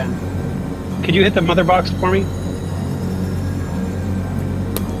transmission again. Could you hit the mother box for me?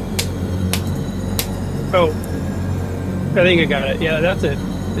 Oh, I think I got it. Yeah, that's it.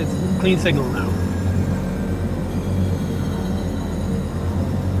 It's clean signal now.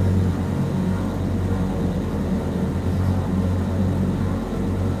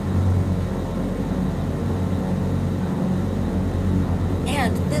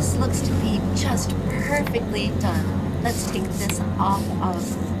 perfectly done. Let's take this off of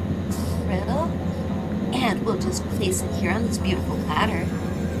the griddle, and we'll just place it here on this beautiful platter.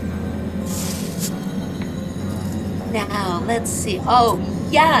 Now, let's see. Oh,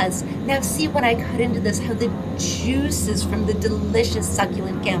 yes! Now see what I cut into this, how the juices from the delicious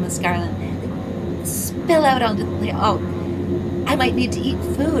succulent Gamma Scarlet spill out onto the plate. Oh, I might need to eat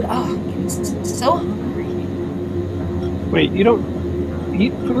food. Oh, I'm so hungry. Wait, you don't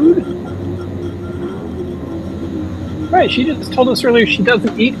eat food? Right, she just told us earlier she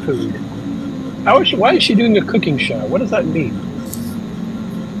doesn't eat food. Why is she doing a cooking show? What does that mean?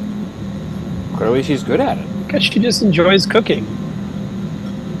 Clearly she's good at it. Because she just enjoys cooking.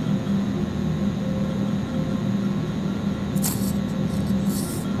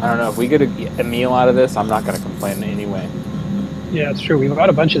 I don't know, if we get a meal out of this, I'm not going to complain anyway. Yeah, it's true. We've got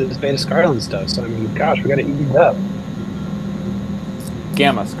a bunch of this Beta Scarlet stuff, so I mean, gosh, we got to eat it up.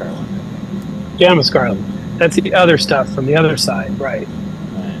 Gamma Scarlet. Gamma Scarlet. That's the other stuff from the other side, right.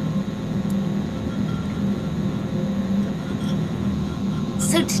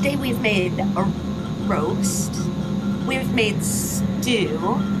 So today we've made a roast, we've made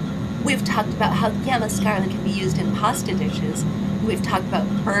stew, we've talked about how Gamma Scarlet can be used in pasta dishes, we've talked about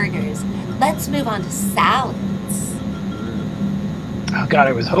burgers. Let's move on to salads. Oh God,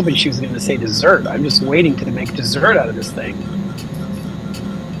 I was hoping she was going to say dessert. I'm just waiting to make dessert out of this thing.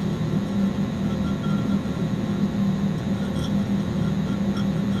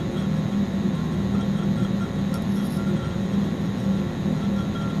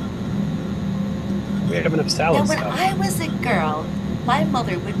 We have enough salad Now, when stuff. I was a girl, my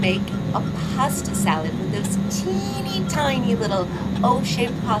mother would make a pasta salad with those teeny tiny little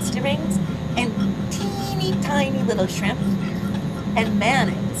O-shaped pasta rings and teeny tiny little shrimp and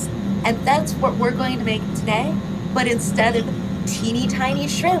mayonnaise. And that's what we're going to make today. But instead of teeny tiny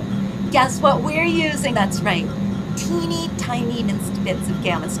shrimp, guess what we're using? That's right, teeny tiny minced bits of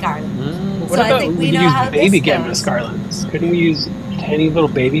Gamma Scarlet. What So I about think we we know use how baby this Gamma goes. Scarlets? Couldn't we use tiny little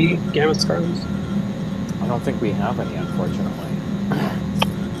baby Gamma Scarlets? I don't think we have any, unfortunately.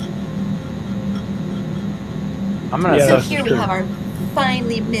 I'm gonna. So here we have our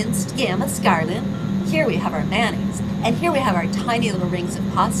finely minced Gamma Scarlet. Here we have our mayonnaise. And here we have our tiny little rings of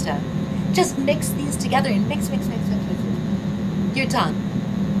pasta. Just mix these together and mix. You're done.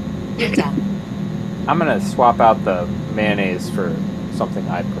 You're done. I'm gonna swap out the mayonnaise for something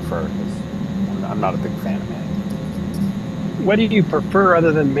I prefer, because I'm not a big fan of mayonnaise. What do you prefer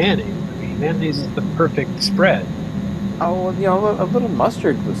other than mayonnaise? I mean, mayonnaise is the perfect spread. Oh, well, you know, a little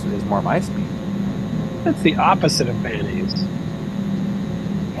mustard is more my speed. That's the opposite of mayonnaise.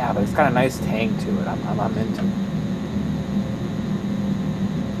 Yeah, but it's got a nice tang to it. I'm into it.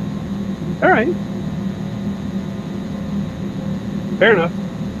 All right. Fair enough.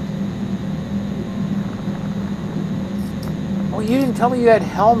 Oh, you didn't tell me you had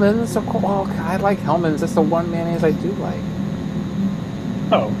Hellmann's. Of course. Oh, I like Hellmann's. That's the one mayonnaise I do like.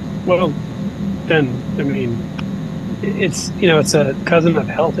 Oh, well, then, I mean, it's, you know, it's a cousin of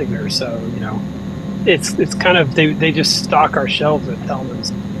Heltinger, so, you know, it's kind of, they just stock our shelves at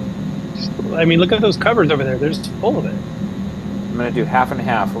Hellmann's. I mean, look at those cupboards over there. They're just full of it. I'm going to do half and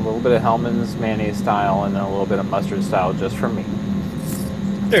half. A little bit of Hellmann's mayonnaise style and then a little bit of mustard style just for me.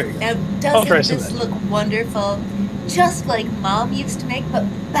 There you go. Now, I'll try doesn't some this of look wonderful? Just like Mom used to make, but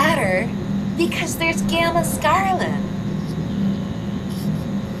better, because there's Gamma Scarlet.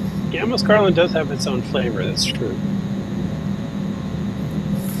 Gamma Scarlet does have its own flavor, that's true.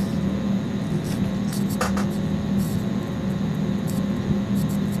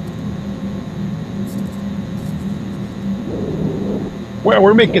 Well,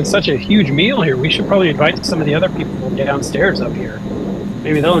 we're making such a huge meal here. We should probably invite some of the other people downstairs up here.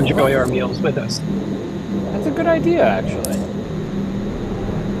 Maybe they'll enjoy our meals with us. That's a good idea, actually.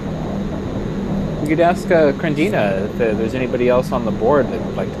 We could ask Crandina if there's anybody else on the board that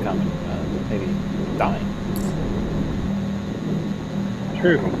would like to come and maybe dine.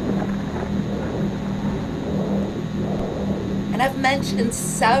 True. And I've mentioned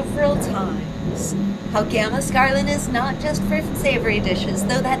several times how Gamma Scarlet is not just for savory dishes,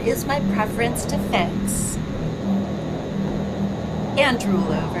 though that is my preference to fix and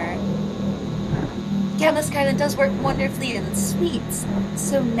drool over. Gamma Scarlet does work wonderfully in sweets,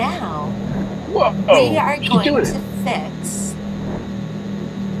 so now we are going to fix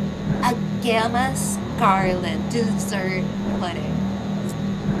a Gamma Scarlet dessert pudding.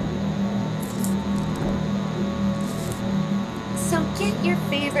 So get your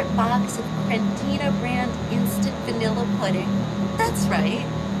favorite box of Crandina brand instant vanilla pudding. That's right.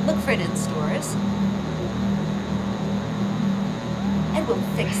 Look for it in stores. And we'll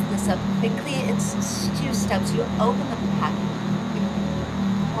fix this up quickly. It's 2 steps. You open the pack,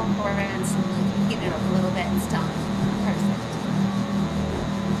 pour in some heat it up a little bit, it's done. Perfect.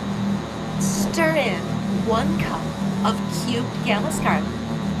 Stir in 1 cup of cubed gamma scarlet.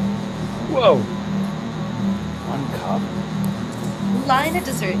 Whoa. 1 cup? Line a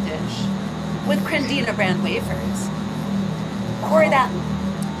dessert dish with Crendina brand wafers. Pour that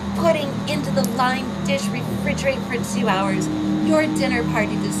pudding into the lined dish, refrigerate for 2 hours. Your dinner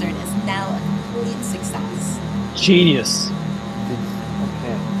party dessert is now a complete success. Genius.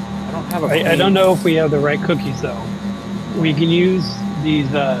 Okay. I don't have a I don't know if we have the right cookies, though. We can use these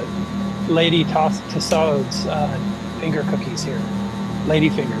Lady Tussauds finger cookies here. Lady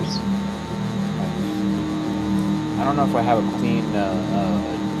fingers. I don't know if I have a clean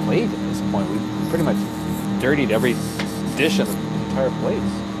plate at this point. We've pretty much dirtied every dish in the entire place.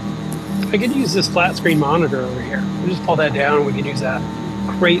 I could use this flat screen monitor over here. We just pull that down and we can use that.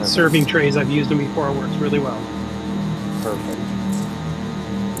 Great serving trays. I've used them before. It works really well. Perfect.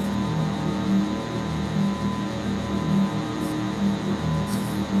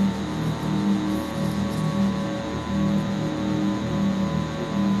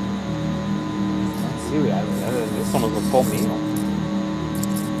 Let's see, this one was a full meal.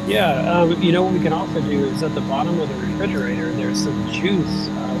 Yeah, you know what we can also do is at the bottom of the refrigerator, there's some juice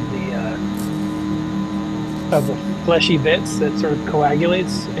of the fleshy bits that sort of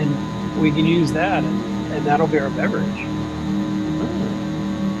coagulates, and we can use that, and that'll be our beverage.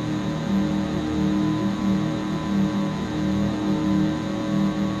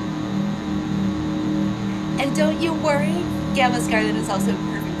 And don't you worry, Gamma Scarlet is also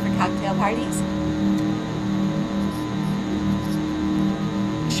perfect for cocktail parties.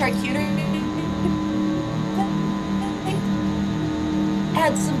 Charcuterie.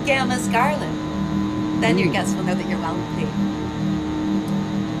 Add some Gamma Scarlet. Then your guests will know that you're wealthy.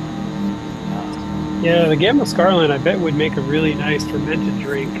 Yeah, the Gamma Scarlet, I bet, would make a really nice fermented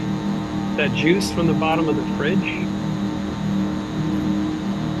drink. That juice from the bottom of the fridge.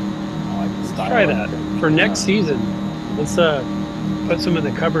 Let's try that for next season. Let's put some in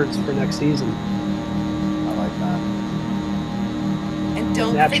the cupboards for next season. I like that. And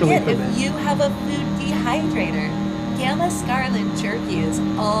don't forget, if you have a food dehydrator, Gamma Scarlet jerky is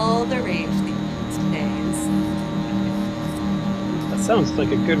all the rage these days. That sounds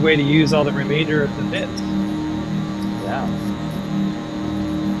like a good way to use all the remainder of the bits. Yeah.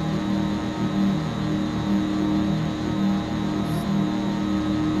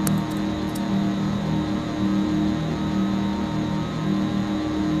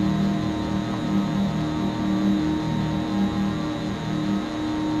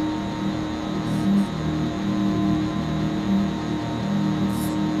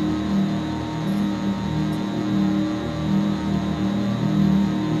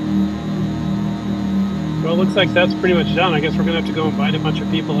 Well, it looks like that's pretty much done. I guess we're going to have to go invite a bunch of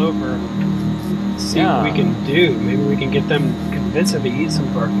people over and see what we can do. Maybe we can get them convinced to eat some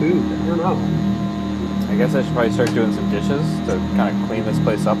of our food. I don't know. I guess I should probably start doing some dishes to kind of clean this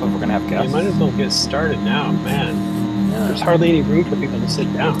place up if we're going to have guests. We might as well get started now, man. Yeah. There's hardly any room for people to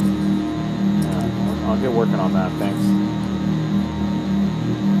sit down. Yeah, I'll get working on that. Thanks.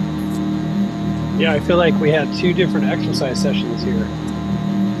 Yeah, I feel like we had 2 different exercise sessions here.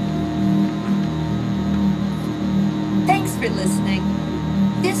 Thanks for listening.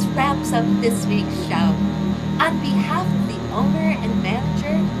 This wraps up this week's show. On behalf of the owner and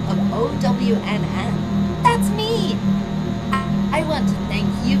manager of OWNN, that's me. I want to thank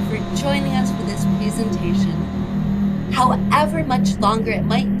you for joining us for this presentation. However much longer it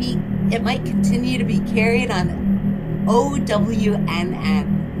might be, it might continue to be carried on OWNN.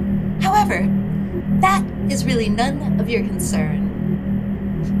 However, that is really none of your concern.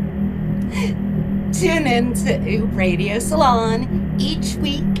 Tune in to Oob Radio Salon each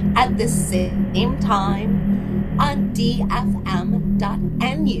week at the same time on dfm.nu.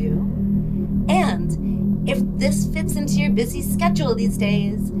 And if this fits into your busy schedule these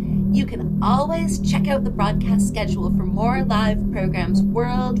days, you can always check out the broadcast schedule for more live programs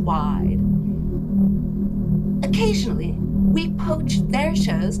worldwide. Occasionally, we poach their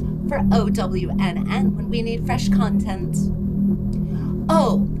shows for OWNN when we need fresh content.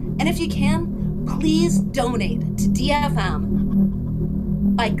 Oh, and if you can, please donate to DFM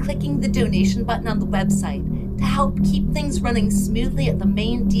by clicking the donation button on the website to help keep things running smoothly at the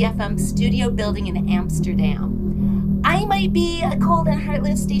main DFM studio building in Amsterdam. I might be a cold and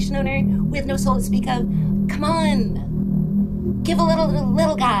heartless station owner with no soul to speak of. Come on, give a little to the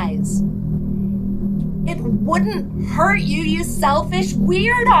little guys. It wouldn't hurt you, you selfish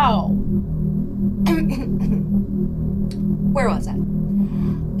weirdo. Where was I?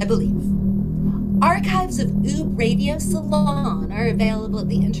 I believe. Archives of Oob Radio Salon are available at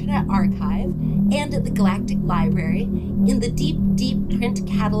the Internet Archive and at the Galactic Library in the deep, deep print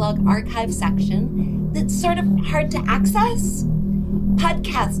catalog archive section that's sort of hard to access.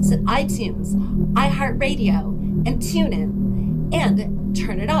 Podcasts at iTunes, iHeartRadio, and TuneIn, and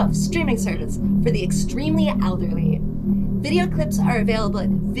Turn It Off streaming service for the extremely elderly. Video clips are available at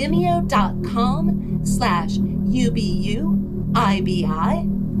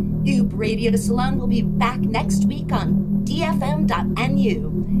vimeo.com/UBUIBI. Oob Radio Salon will be back next week on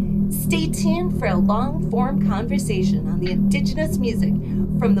DFM.NU. Stay tuned for a long-form conversation on the indigenous music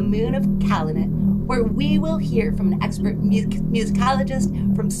from the moon of Calanet, where we will hear from an expert musicologist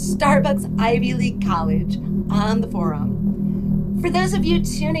from Starbucks Ivy League College on the forum. For those of you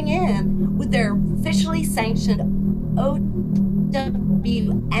tuning in with their officially sanctioned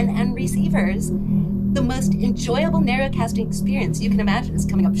OWNN receivers, the most enjoyable narrowcasting experience you can imagine is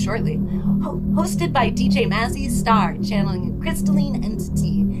coming up shortly. Hosted by DJ Mazzy Star, channeling a crystalline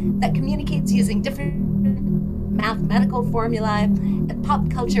entity that communicates using different mathematical formulae and pop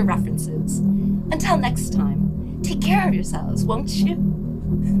culture references. Until next time, take care of yourselves, won't you?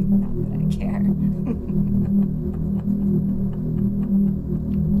 Not that I care.